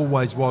say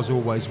always was,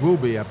 always will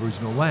be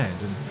Aboriginal land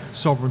and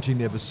sovereignty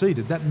never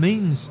ceded, that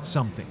means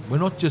something. We're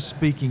not just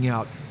speaking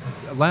out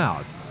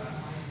loud.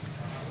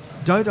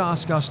 Don't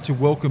ask us to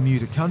welcome you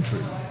to country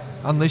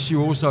unless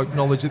you also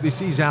acknowledge that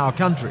this is our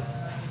country.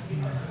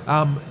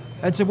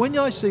 And so when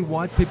I see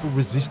white people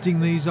resisting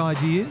these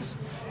ideas,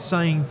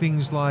 saying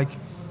things like,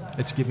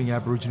 it's giving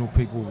Aboriginal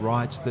people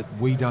rights that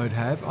we don't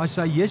have, I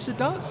say, yes, it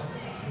does.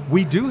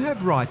 We do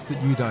have rights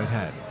that you don't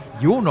have.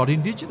 You're not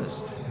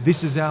Indigenous.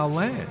 This is our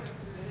land.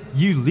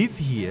 You live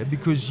here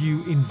because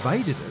you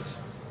invaded it.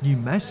 You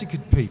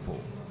massacred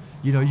people.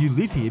 You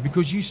live here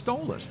because you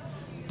stole it.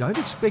 Don't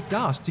expect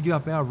us to give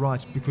up our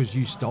rights because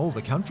you stole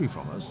the country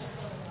from us.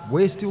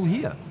 We're still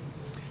here.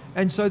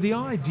 And so the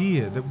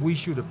idea that we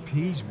should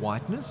appease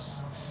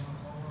whiteness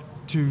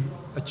to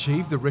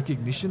achieve the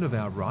recognition of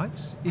our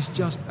rights is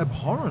just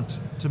abhorrent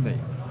to me.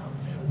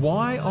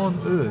 Why on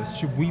earth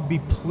should we be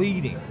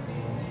pleading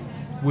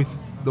with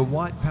the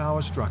white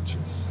power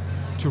structures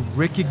to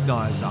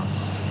recognise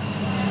us,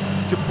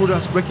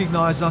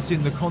 recognise us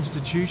in the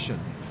Constitution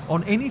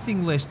on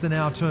anything less than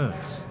our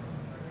terms?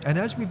 And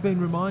as we've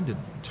been reminded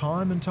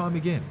time and time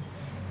again,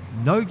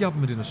 no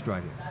government in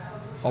Australia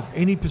of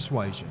any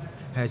persuasion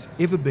has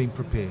ever been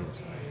prepared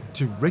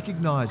to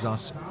recognise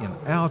us in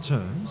our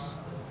terms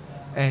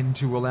and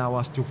to allow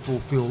us to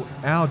fulfil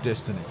our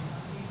destiny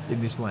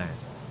in this land.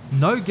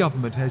 No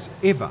government has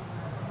ever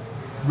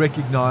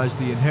recognised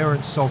the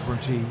inherent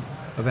sovereignty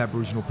of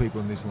Aboriginal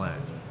people in this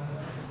land.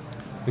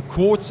 The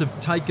courts have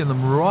taken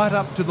them right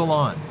up to the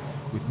line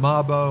with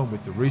Mabo and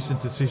with the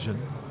recent decision,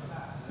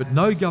 but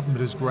no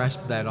government has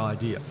grasped that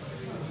idea.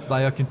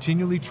 They are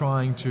continually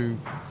trying to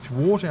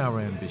thwart our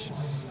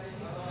ambitions,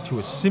 to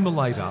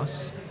assimilate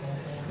us,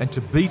 and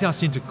to beat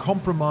us into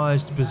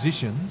compromised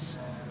positions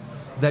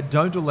that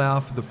don't allow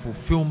for the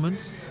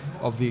fulfilment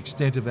of the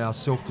extent of our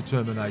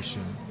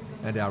self-determination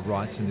and our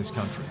rights in this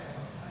country.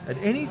 And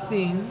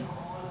anything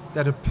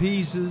that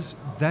appeases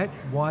that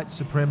white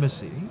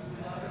supremacy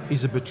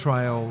is a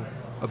betrayal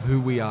of who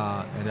we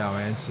are and our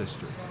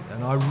ancestors.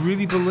 And I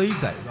really believe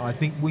that. I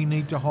think we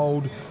need to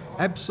hold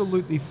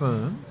absolutely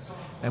firm,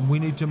 and we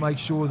need to make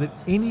sure that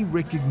any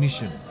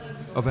recognition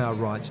of our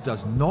rights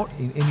does not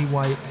in any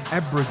way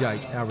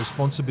abrogate our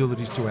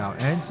responsibilities to our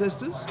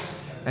ancestors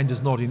and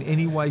does not in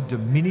any way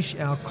diminish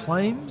our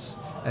claims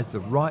as the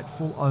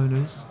rightful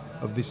owners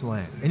of this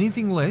land.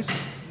 Anything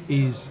less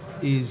is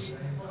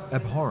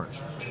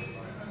abhorrent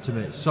to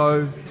me.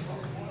 So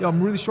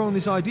I'm really strong on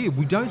this idea.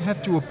 We don't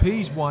have to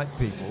appease white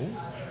people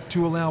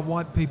to allow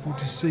white people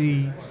to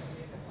see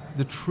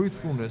the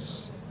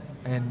truthfulness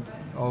and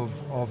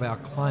of our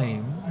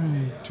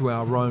claim to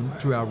our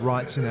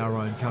rights in our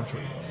own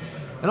country.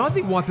 And I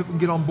think white people can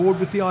get on board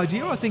with the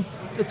idea. I think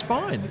it's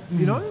fine,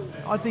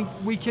 I think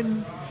we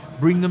can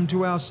bring them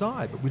to our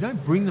side, but we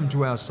don't bring them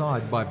to our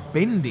side by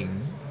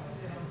bending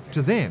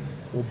to them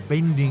or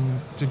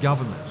bending to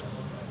government.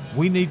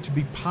 We need to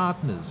be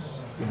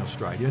partners in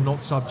Australia,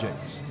 not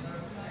subjects.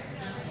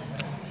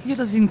 You're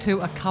listening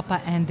to A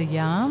Cuppa and a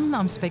Yarn.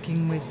 I'm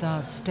speaking with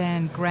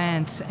Stan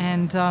Grant,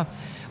 and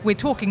we're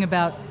talking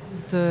about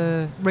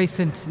the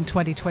recent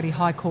 2020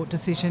 High Court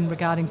decision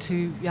regarding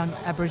two young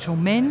Aboriginal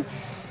men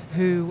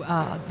who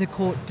the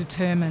court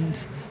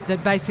determined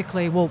that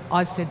basically, well,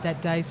 I said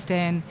that day,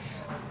 Stan,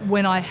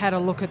 when I had a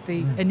look at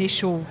the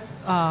initial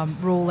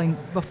ruling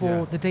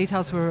before the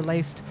details were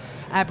released,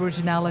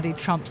 Aboriginality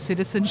trumped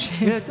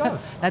citizenship. Yeah, it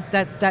does.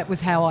 that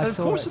was how I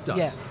saw it. Of course it does.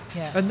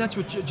 Yeah. And that's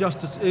what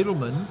Justice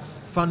Edelman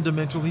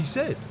fundamentally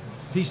said.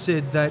 He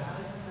said that,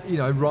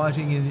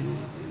 writing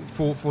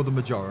for the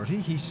majority,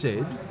 he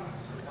said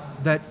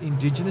that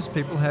Indigenous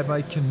people have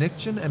a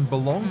connection and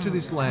belong to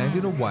this land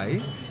in a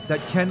way that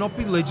cannot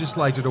be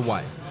legislated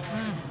away.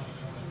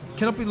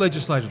 Cannot be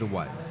legislated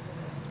away.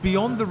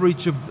 Beyond the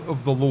reach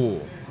of the law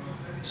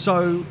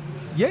So,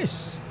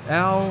 yes,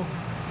 our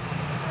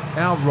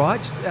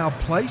rights, our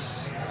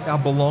place, our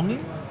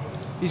belonging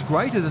is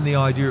greater than the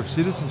idea of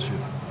citizenship.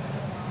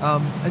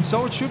 And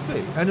so it should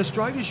be. And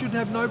Australia should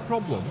have no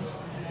problem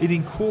in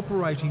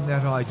incorporating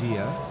that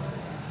idea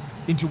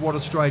into what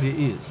Australia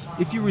is.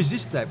 If you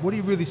resist that, what are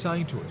you really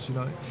saying to us?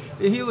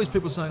 You hear these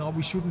people saying,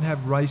 we shouldn't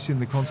have race in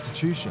the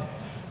Constitution.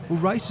 Well,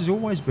 race has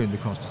always been in the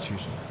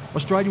Constitution.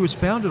 Australia was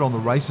founded on the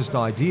racist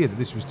idea that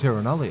this was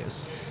terra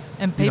nullius.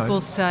 And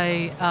people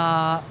say,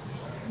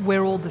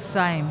 we're all the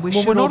same. We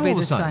should we're all not be all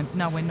the the same. same.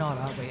 No, we're not,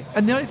 are we?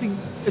 And the only thing,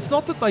 it's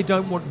not that they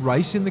don't want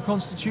race in the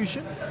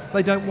Constitution,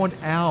 they don't want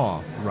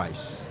our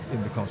race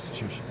in the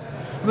Constitution.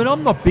 I mean,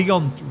 I'm not big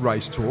on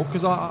race talk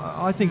because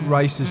I think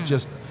race is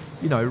just,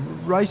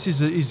 race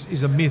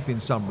is a myth in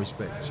some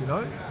respects,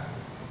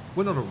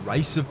 We're not a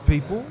race of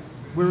people,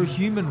 we're a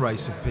human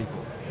race of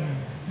people.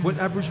 When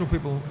Aboriginal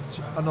people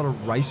are not a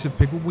race of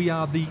people, we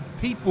are the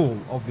people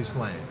of this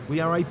land.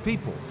 We are a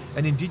people,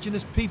 an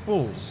Indigenous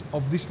peoples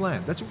of this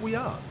land. That's what we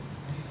are.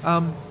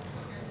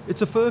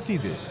 It's a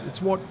furphy, this.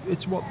 It's what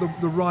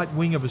the right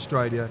wing of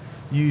Australia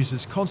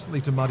uses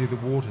constantly to muddy the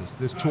waters.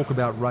 There's talk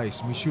about race,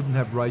 and we shouldn't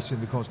have race in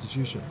the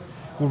Constitution.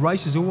 Well,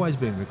 race has always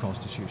been in the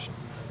Constitution.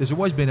 There's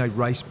always been a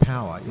race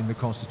power in the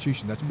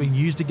Constitution that's been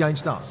used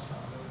against us.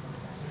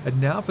 And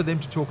now for them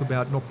to talk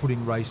about not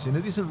putting race in,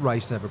 it isn't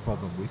race they have a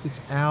problem with, it's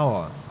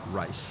our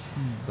race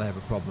they have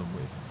a problem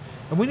with.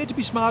 And we need to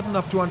be smart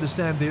enough to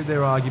understand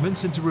their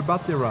arguments and to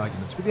rebut their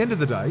arguments. But at the end of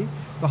the day,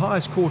 the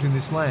highest court in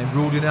this land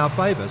ruled in our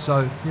favour,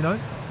 so,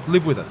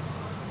 live with it.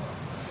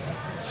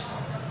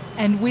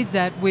 And with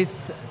that,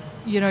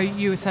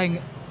 you were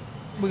saying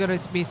we've got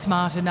to be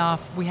smart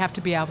enough, we have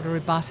to be able to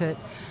rebut it.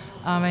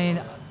 I mean,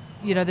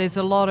 there's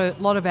a lot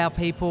of our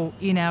people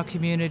in our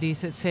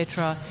communities,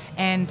 etc.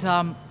 And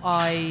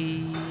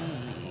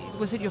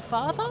was it your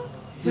father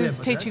who's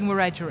teaching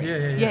Wiradjuri?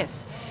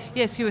 Yeah.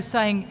 Yes. You were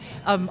saying,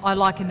 I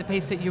like in the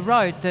piece that you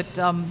wrote that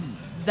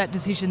that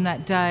decision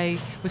that day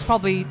was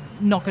probably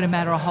not going to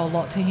matter a whole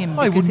lot to him.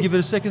 I wouldn't give it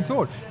a second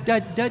thought.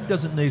 Dad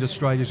doesn't need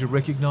Australia to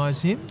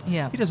recognise him.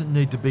 Yeah. He doesn't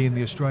need to be in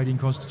the Australian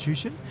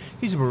Constitution.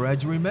 He's a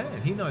Wiradjuri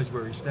man. He knows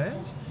where he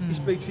stands. He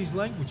speaks his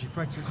language. He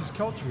practices his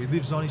culture. He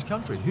lives on his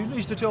country. Who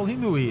needs to tell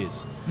him who he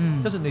is?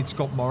 Doesn't need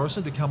Scott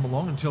Morrison to come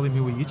along and tell him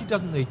who he is. He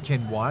doesn't need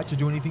Ken Wyatt to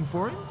do anything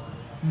for him.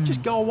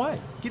 Just go away.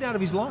 Get out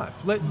of his life.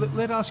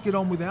 Let us get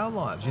on with our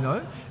lives,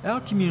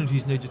 Our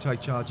communities need to take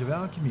charge of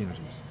our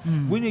communities.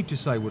 We need to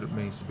say what it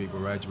means to be a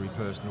Wiradjuri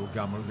person or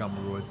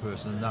Gummaroid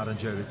person, a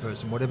Ngarrindjeri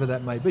person, whatever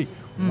that may be.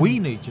 We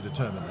need to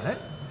determine that,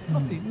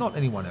 not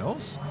anyone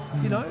else.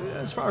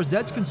 As far as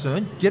Dad's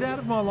concerned, get out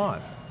of my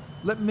life.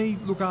 Let me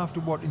look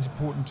after what is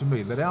important to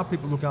me. Let our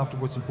people look after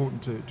what's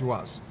important to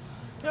us.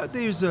 There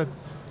is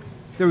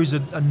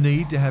a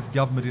need to have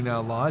government in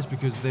our lives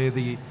because they're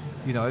they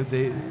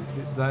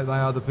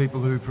are the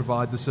people who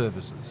provide the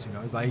services.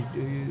 They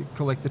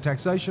collect the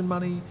taxation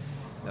money,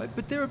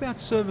 but they're about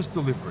service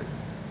delivery.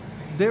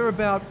 They're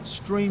about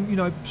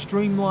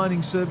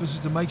streamlining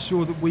services to make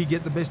sure that we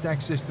get the best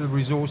access to the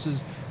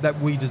resources that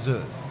we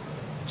deserve.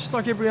 Just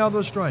like every other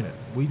Australian,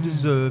 we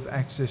deserve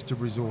access to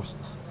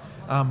resources.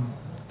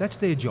 That's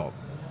their job.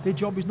 Their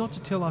job is not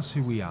to tell us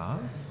who we are.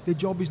 Their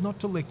job is not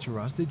to lecture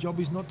us. Their job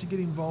is not to get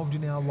involved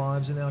in our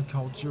lives and our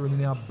culture and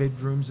in our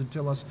bedrooms and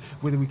tell us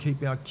whether we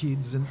keep our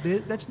kids. And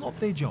that's not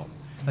their job.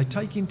 They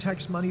take in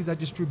tax money, they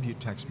distribute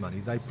tax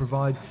money, they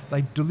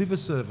deliver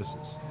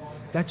services.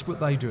 That's what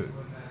they do.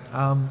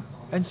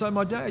 And so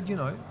my dad, he's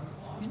not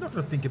going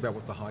to think about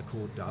what the High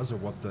Court does or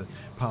what the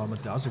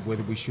Parliament does or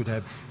whether we should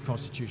have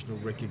constitutional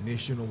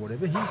recognition or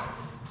whatever.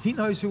 He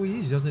knows who he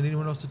is. He doesn't need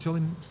anyone else to tell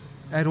him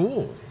at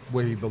all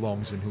where he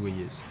belongs and who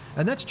he is.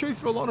 And that's true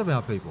for a lot of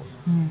our people.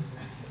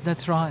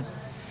 That's right.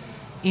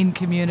 In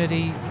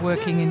community,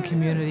 working in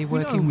community,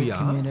 working with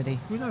community.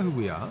 We know who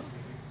we are.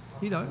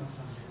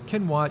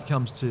 Ken Wyatt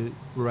comes to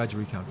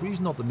Wiradjuri country.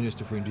 He's not the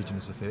Minister for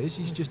Indigenous Affairs.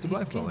 He's just a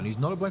blackfellow, and he's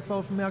not a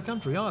blackfellow from our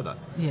country either.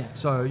 Yeah.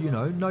 So,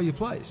 know your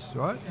place,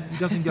 right? He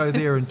doesn't go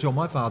there and tell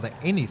my father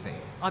anything.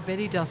 I bet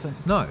he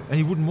doesn't. No, and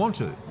he wouldn't want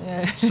to.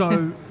 Yeah.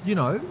 So,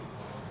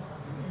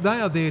 they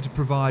are there to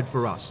provide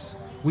for us.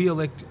 We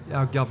elect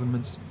our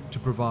governments to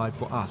provide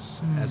for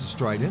us as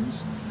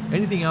Australians.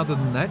 Anything other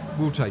than that,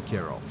 we'll take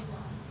care of.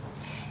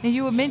 Now,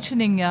 you were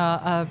mentioning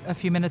a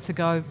few minutes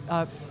ago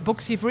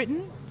books you've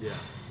written. Yeah.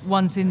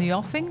 One's in the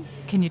offing.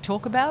 Can you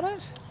talk about it?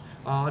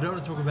 I don't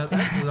want to talk about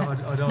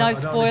that. No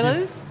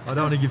spoilers? I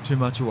don't want to give too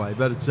much away,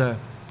 but it's a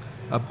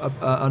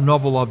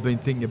novel I've been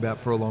thinking about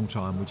for a long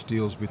time, which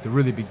deals with the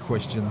really big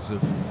questions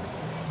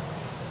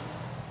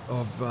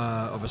of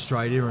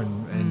Australia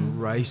and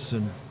race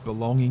and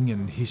belonging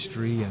and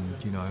history, and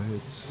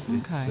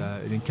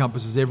it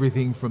encompasses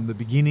everything from the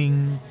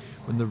beginning,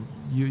 when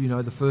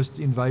the first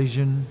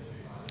invasion,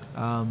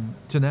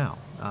 to now,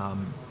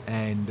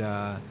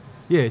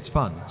 it's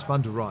fun. It's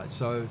fun to write.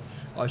 So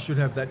I should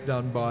have that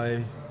done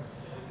by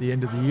the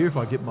end of the year if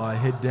I get my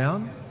head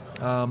down.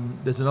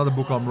 There's another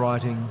book I'm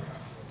writing.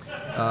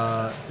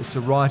 It's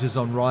a Writers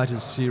on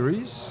Writers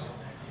series.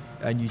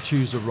 and you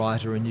choose a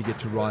writer and you get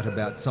to write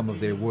about some of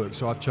their work.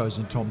 So I've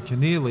chosen Tom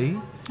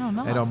Keneally, and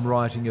I'm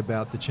writing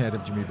about the Chant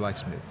of Jimmy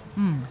Blacksmith,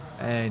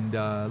 and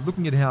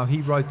looking at how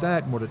he wrote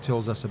that and what it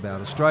tells us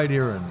about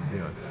Australia, and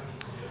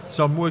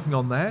so I'm working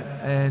on that,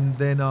 and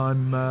then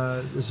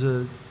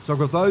so I've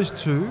got those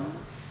two,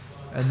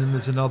 and then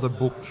there's another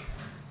book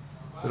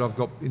that I've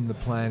got in the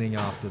planning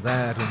after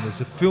that, and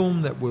there's a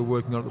film that we're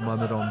working on at the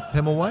moment on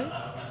Pemulwuy,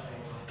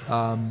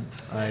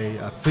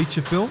 a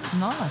feature film.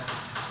 Nice.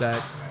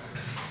 That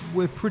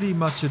we're pretty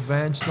much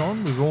advanced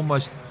on. We've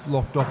almost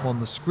locked off on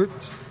the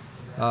script.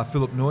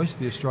 Philip Noyce,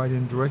 the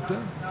Australian director,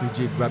 who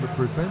did Rabbit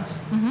Proof Fence,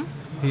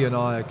 he and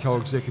I are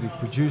co-executive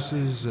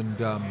producers, and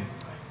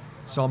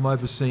so I'm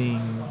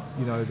overseeing,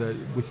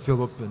 with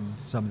Philip and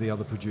some of the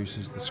other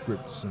producers, the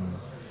scripts, and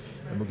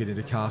we'll get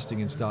into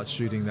casting and start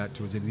shooting that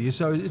towards the end of the year.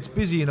 So it's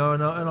busy, and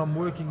I'm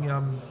working.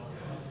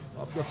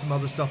 I've got some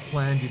other stuff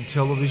planned in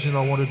television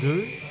I want to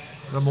do,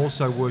 and I'm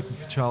also working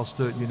for Charles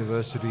Sturt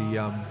University.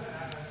 I'm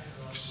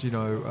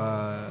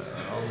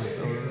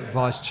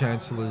Vice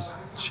Chancellor's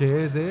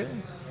chair there,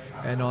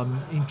 and I'm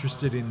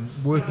interested in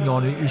working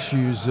on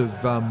issues of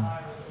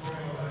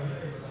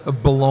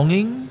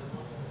belonging,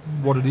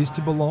 what it is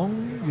to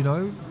belong.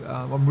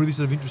 I'm really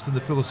sort of interested in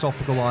the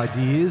philosophical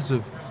ideas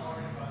of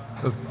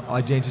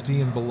identity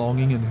and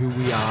belonging and who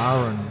we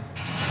are and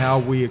how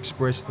we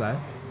express that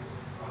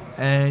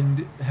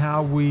and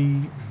how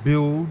we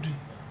build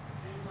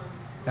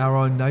our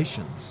own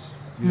nations.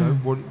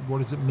 What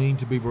does it mean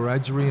to be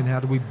Wiradjuri, and how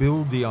do we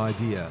build the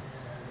idea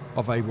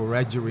of a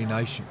Wiradjuri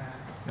nation?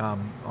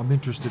 I'm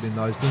interested in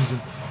those things, and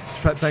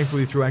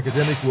thankfully through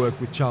academic work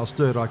with Charles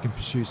Sturt I can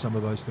pursue some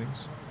of those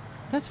things.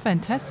 That's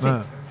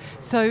fantastic.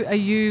 So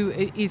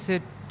is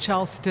it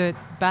Charles Sturt,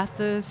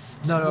 Bathurst,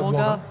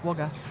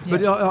 Wagga? Yeah.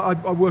 But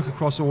I work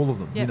across all of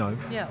them,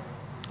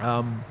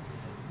 Yeah.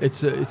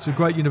 It's a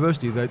great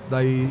university.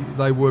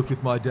 They worked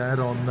with my dad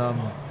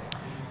on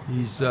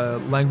his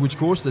language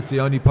course. That's the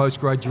only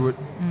postgraduate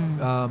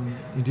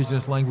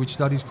Indigenous language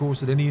studies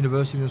course at any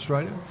university in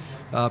Australia.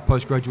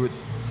 Postgraduate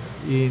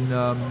in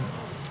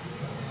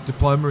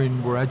diploma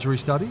in Wiradjuri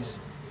studies.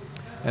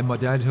 And my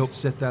dad helped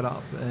set that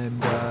up,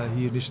 and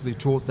he initially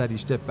taught that. He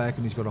stepped back,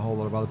 and he's got a whole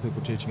lot of other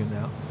people teaching it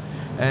now.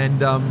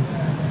 And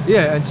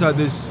and so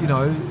there's,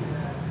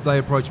 they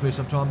approached me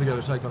some time ago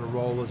to take on a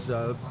role as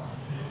a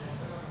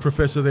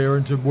professor there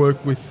and to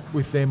work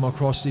with them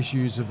across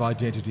issues of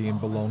identity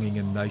and belonging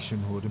and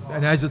nationhood.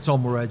 And as it's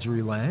on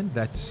Wiradjuri land,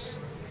 that's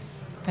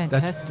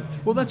fantastic.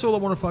 That's all I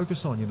want to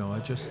focus on.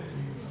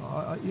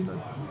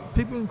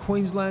 People in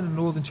Queensland and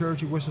Northern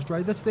Territory, Western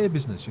Australia, that's their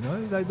business.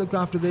 They look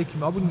after their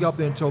community. I wouldn't go up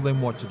there and tell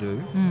them what to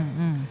do.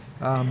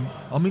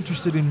 I'm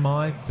interested in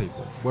my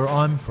people, where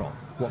I'm from,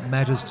 what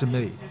matters to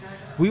me.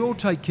 If we all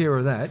take care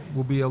of that,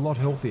 we'll be a lot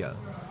healthier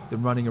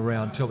than running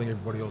around telling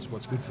everybody else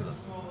what's good for them.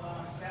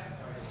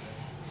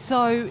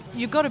 So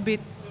you've got a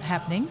bit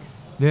happening.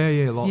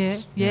 Yeah,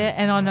 lots. Yeah,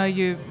 and I know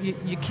your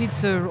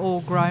kids are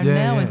all grown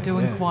now and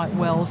doing quite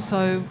well.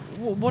 So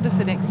what does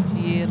the next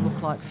year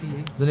look like for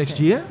you? The next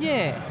year?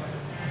 Yeah.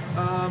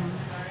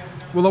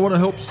 Well, I want to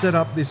help set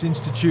up this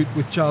institute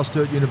with Charles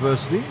Sturt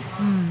University,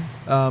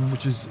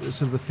 which is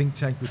sort of a think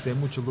tank with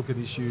them, which will look at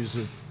issues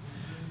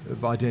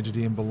of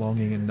identity and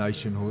belonging and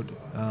nationhood.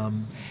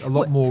 A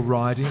lot more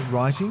writing.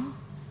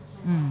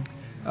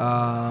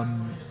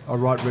 I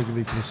write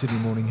regularly for the Sydney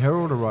Morning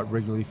Herald. I write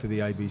regularly for the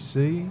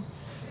ABC.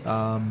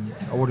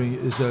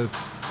 There's a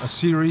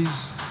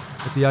series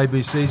that the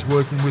ABC's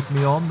working with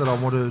me on that I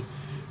want to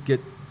get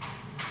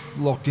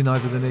locked in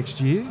over the next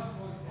year.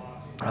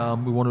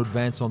 We want to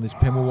advance on this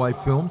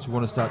Pemulwuy film, so we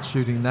want to start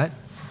shooting that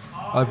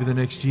over the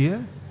next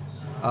year.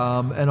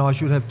 And I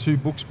should have 2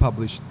 books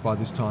published by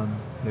this time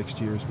next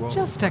year as well.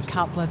 Just a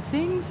couple of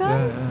things, eh?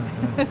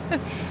 Yeah.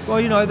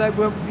 Well,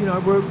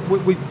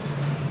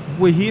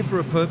 we're here for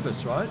a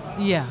purpose, right?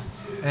 Yeah.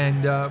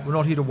 And we're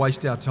not here to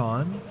waste our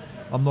time.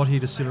 I'm not here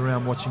to sit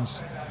around watching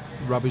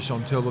rubbish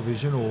on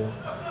television, or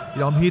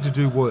I'm here to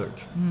do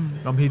work.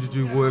 I'm here to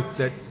do work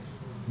that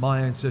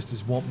my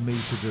ancestors want me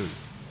to do.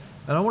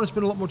 And I want to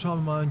spend a lot more time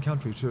in my own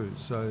country too.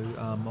 So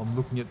I'm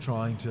looking at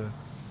trying to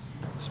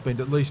spend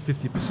at least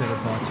 50%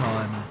 of my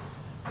time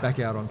back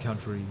out on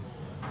country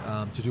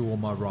to do all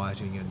my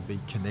writing and be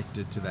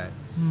connected to that.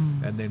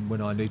 And then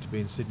when I need to be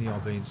in Sydney, I'll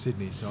be in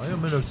Sydney. So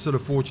I'm in a sort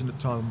of fortunate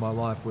time in my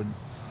life when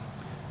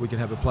we can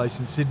have a place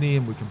in Sydney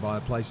and we can buy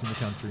a place in the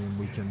country and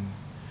we can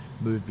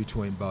move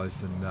between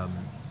both,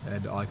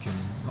 and I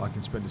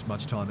can spend as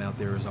much time out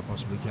there as I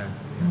possibly can.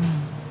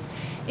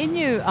 In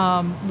your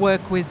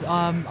work with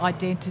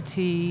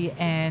identity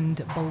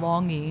and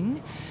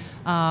belonging,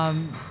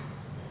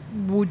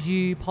 would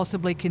you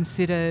possibly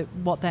consider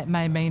what that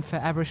may mean for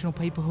Aboriginal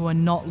people who are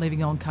not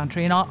living on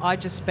country? And I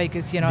just speak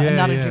as,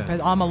 another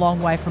person. I'm a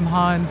long way from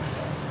home,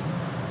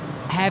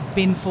 have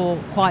been for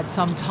quite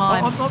some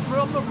time. I'm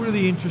not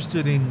really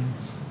interested in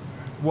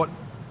what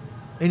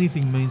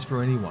anything means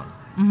for anyone.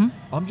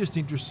 I'm just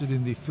interested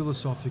in the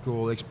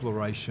philosophical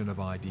exploration of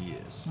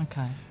ideas.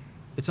 Okay.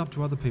 it's up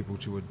to other people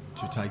to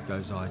take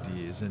those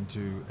ideas and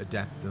to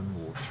adapt them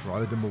or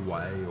throw them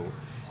away, or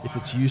if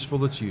it's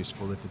useful, it's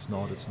useful. If it's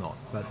not, it's not.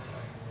 But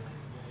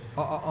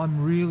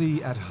I'm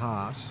really at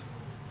heart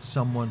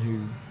someone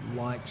who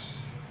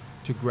likes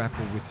to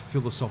grapple with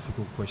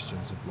philosophical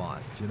questions of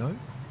life, you know?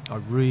 I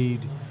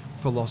read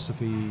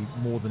philosophy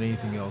more than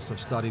anything else.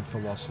 I've studied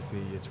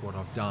philosophy. It's what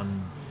I've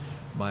done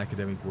my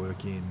academic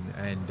work in.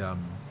 And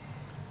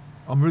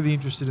I'm really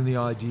interested in the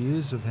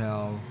ideas of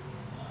how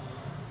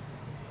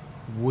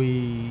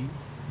we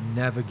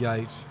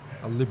navigate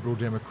a liberal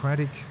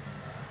democratic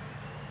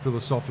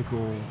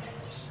philosophical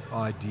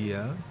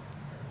idea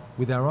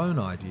with our own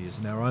ideas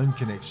and our own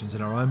connections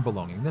and our own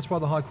belonging. That's why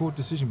the High Court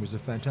decision was a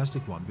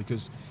fantastic one,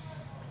 because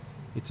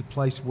it's a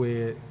place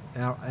where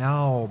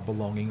our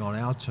belonging on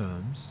our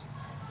terms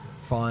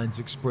finds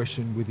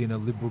expression within a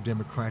liberal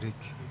democratic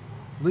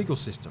legal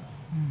system.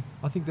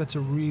 I think that's a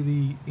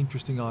really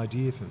interesting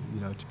idea for,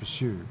 to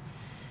pursue,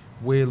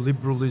 where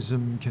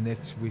liberalism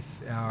connects with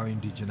our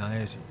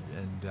indigeneity.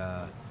 And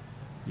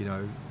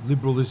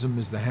liberalism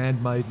is the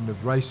handmaiden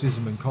of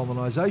racism and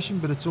colonisation,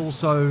 but it's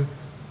also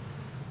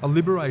a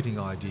liberating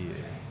idea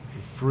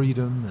of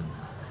freedom and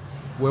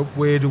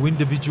where do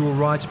individual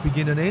rights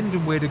begin and end,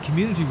 and where do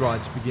community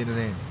rights begin and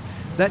end.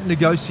 That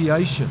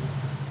negotiation,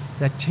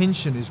 that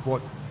tension is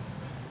what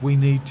we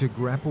need to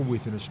grapple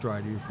with in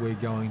Australia if we're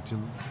going to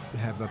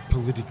have a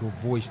political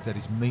voice that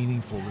is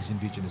meaningful as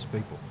Indigenous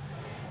people.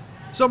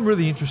 So I'm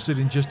really interested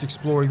in just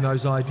exploring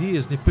those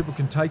ideas, and if people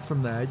can take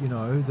from that,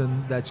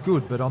 then that's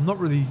good. But I'm not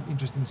really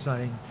interested in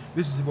saying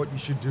this is what you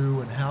should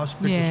do and how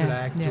people should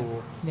act,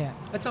 or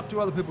it's up to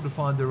other people to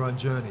find their own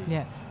journey.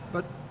 Yeah.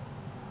 But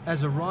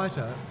as a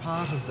writer,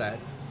 part of that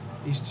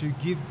is to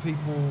give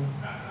people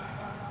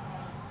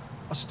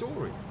a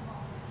story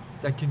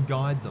that can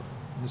guide them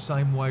in the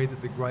same way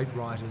that the great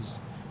writers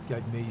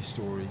gave me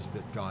stories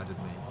that guided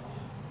me.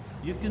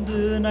 You can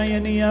do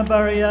Nayania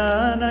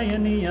Baria,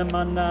 Nayania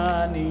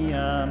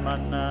Manania,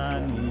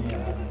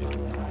 Manania.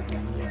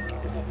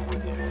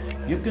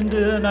 You can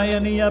do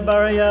Nayania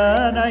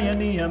Baria,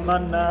 Nayania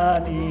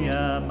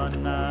Manania,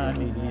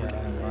 Manania,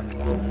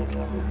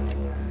 Manania.